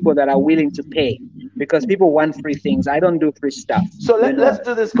 20 people that are willing to pay, because people want free things, I don't do free stuff. So let's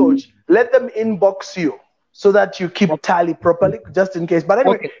do this, Coach. Let them inbox you so that you keep tally properly, just in case. But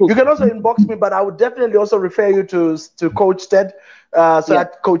anyway, okay, cool. You can also inbox me, but I would definitely also refer you to Coach Ted,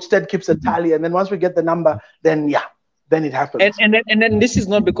 that Coach Ted keeps a tally. And then once we get the number, then then it happens. And then this is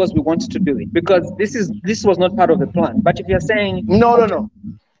not because we wanted to do it, because this was not part of the plan. But if you're saying no,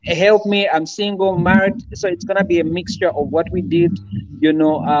 help me, I'm single, married, so it's gonna be a mixture of what we did, you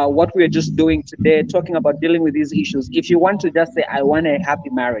know, what we're just doing today, talking about dealing with these issues. If you want to just say, I want a happy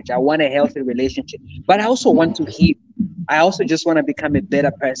marriage, I want a healthy relationship, but I also want to heal, I also just want to become a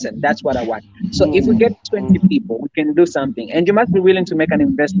better person, that's what I want. So if we get 20 people, we can do something, and you must be willing to make an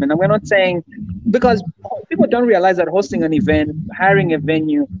investment. And we're not saying, because people don't realize that hosting an event, hiring a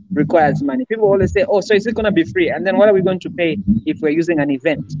venue requires money. People always say, oh, so is it going to be free? And then what are we going to pay if we're using an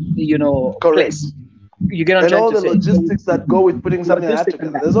event, you know, place? You get on and all the logistics that go with putting something like that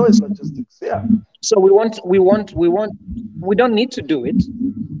together. There's always logistics, yeah. So we don't need to do it.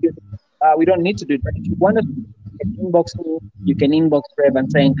 We don't need to do it. But if you want to inbox me, you can inbox Rev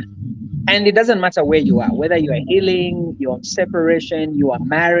and saying, and it doesn't matter where you are, whether you are healing, you're on separation, you are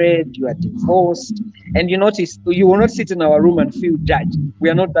married, you are divorced, and you notice you will not sit in our room and feel judged. We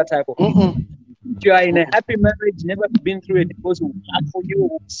are not that type of people. If you are in a happy marriage, never been through a divorce, we'll clap for you,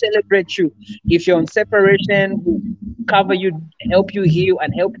 we'll celebrate you. If you're on separation, we'll cover you, help you heal,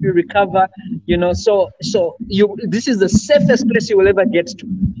 and help you recover. You know, so this is the safest place you will ever get to.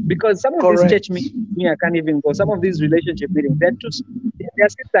 Because some of these church meetings, I can't even go. Some of these relationship meetings, they're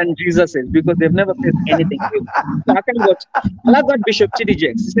than Jesus is, because they've never faced anything. So I got Bishop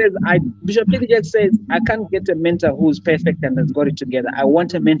TDJ. Bishop TDJ says, I can't get a mentor who's perfect and has got it together. I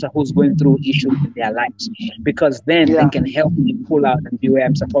want a mentor who's going through issues in their lives, because then they can help me pull out and be where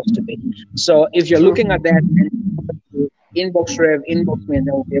I'm supposed to be. So if you're looking at that, inbox Rev, inbox me, and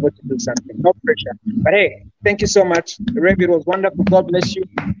then we'll be able to do something. No pressure. But hey, thank you so much, Rev. It was wonderful. God bless you.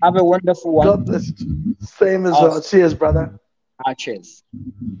 Have a wonderful one. God bless you. Same as well. Cheers, brother. Cheers.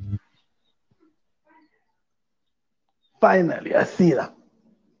 Finally, I see that.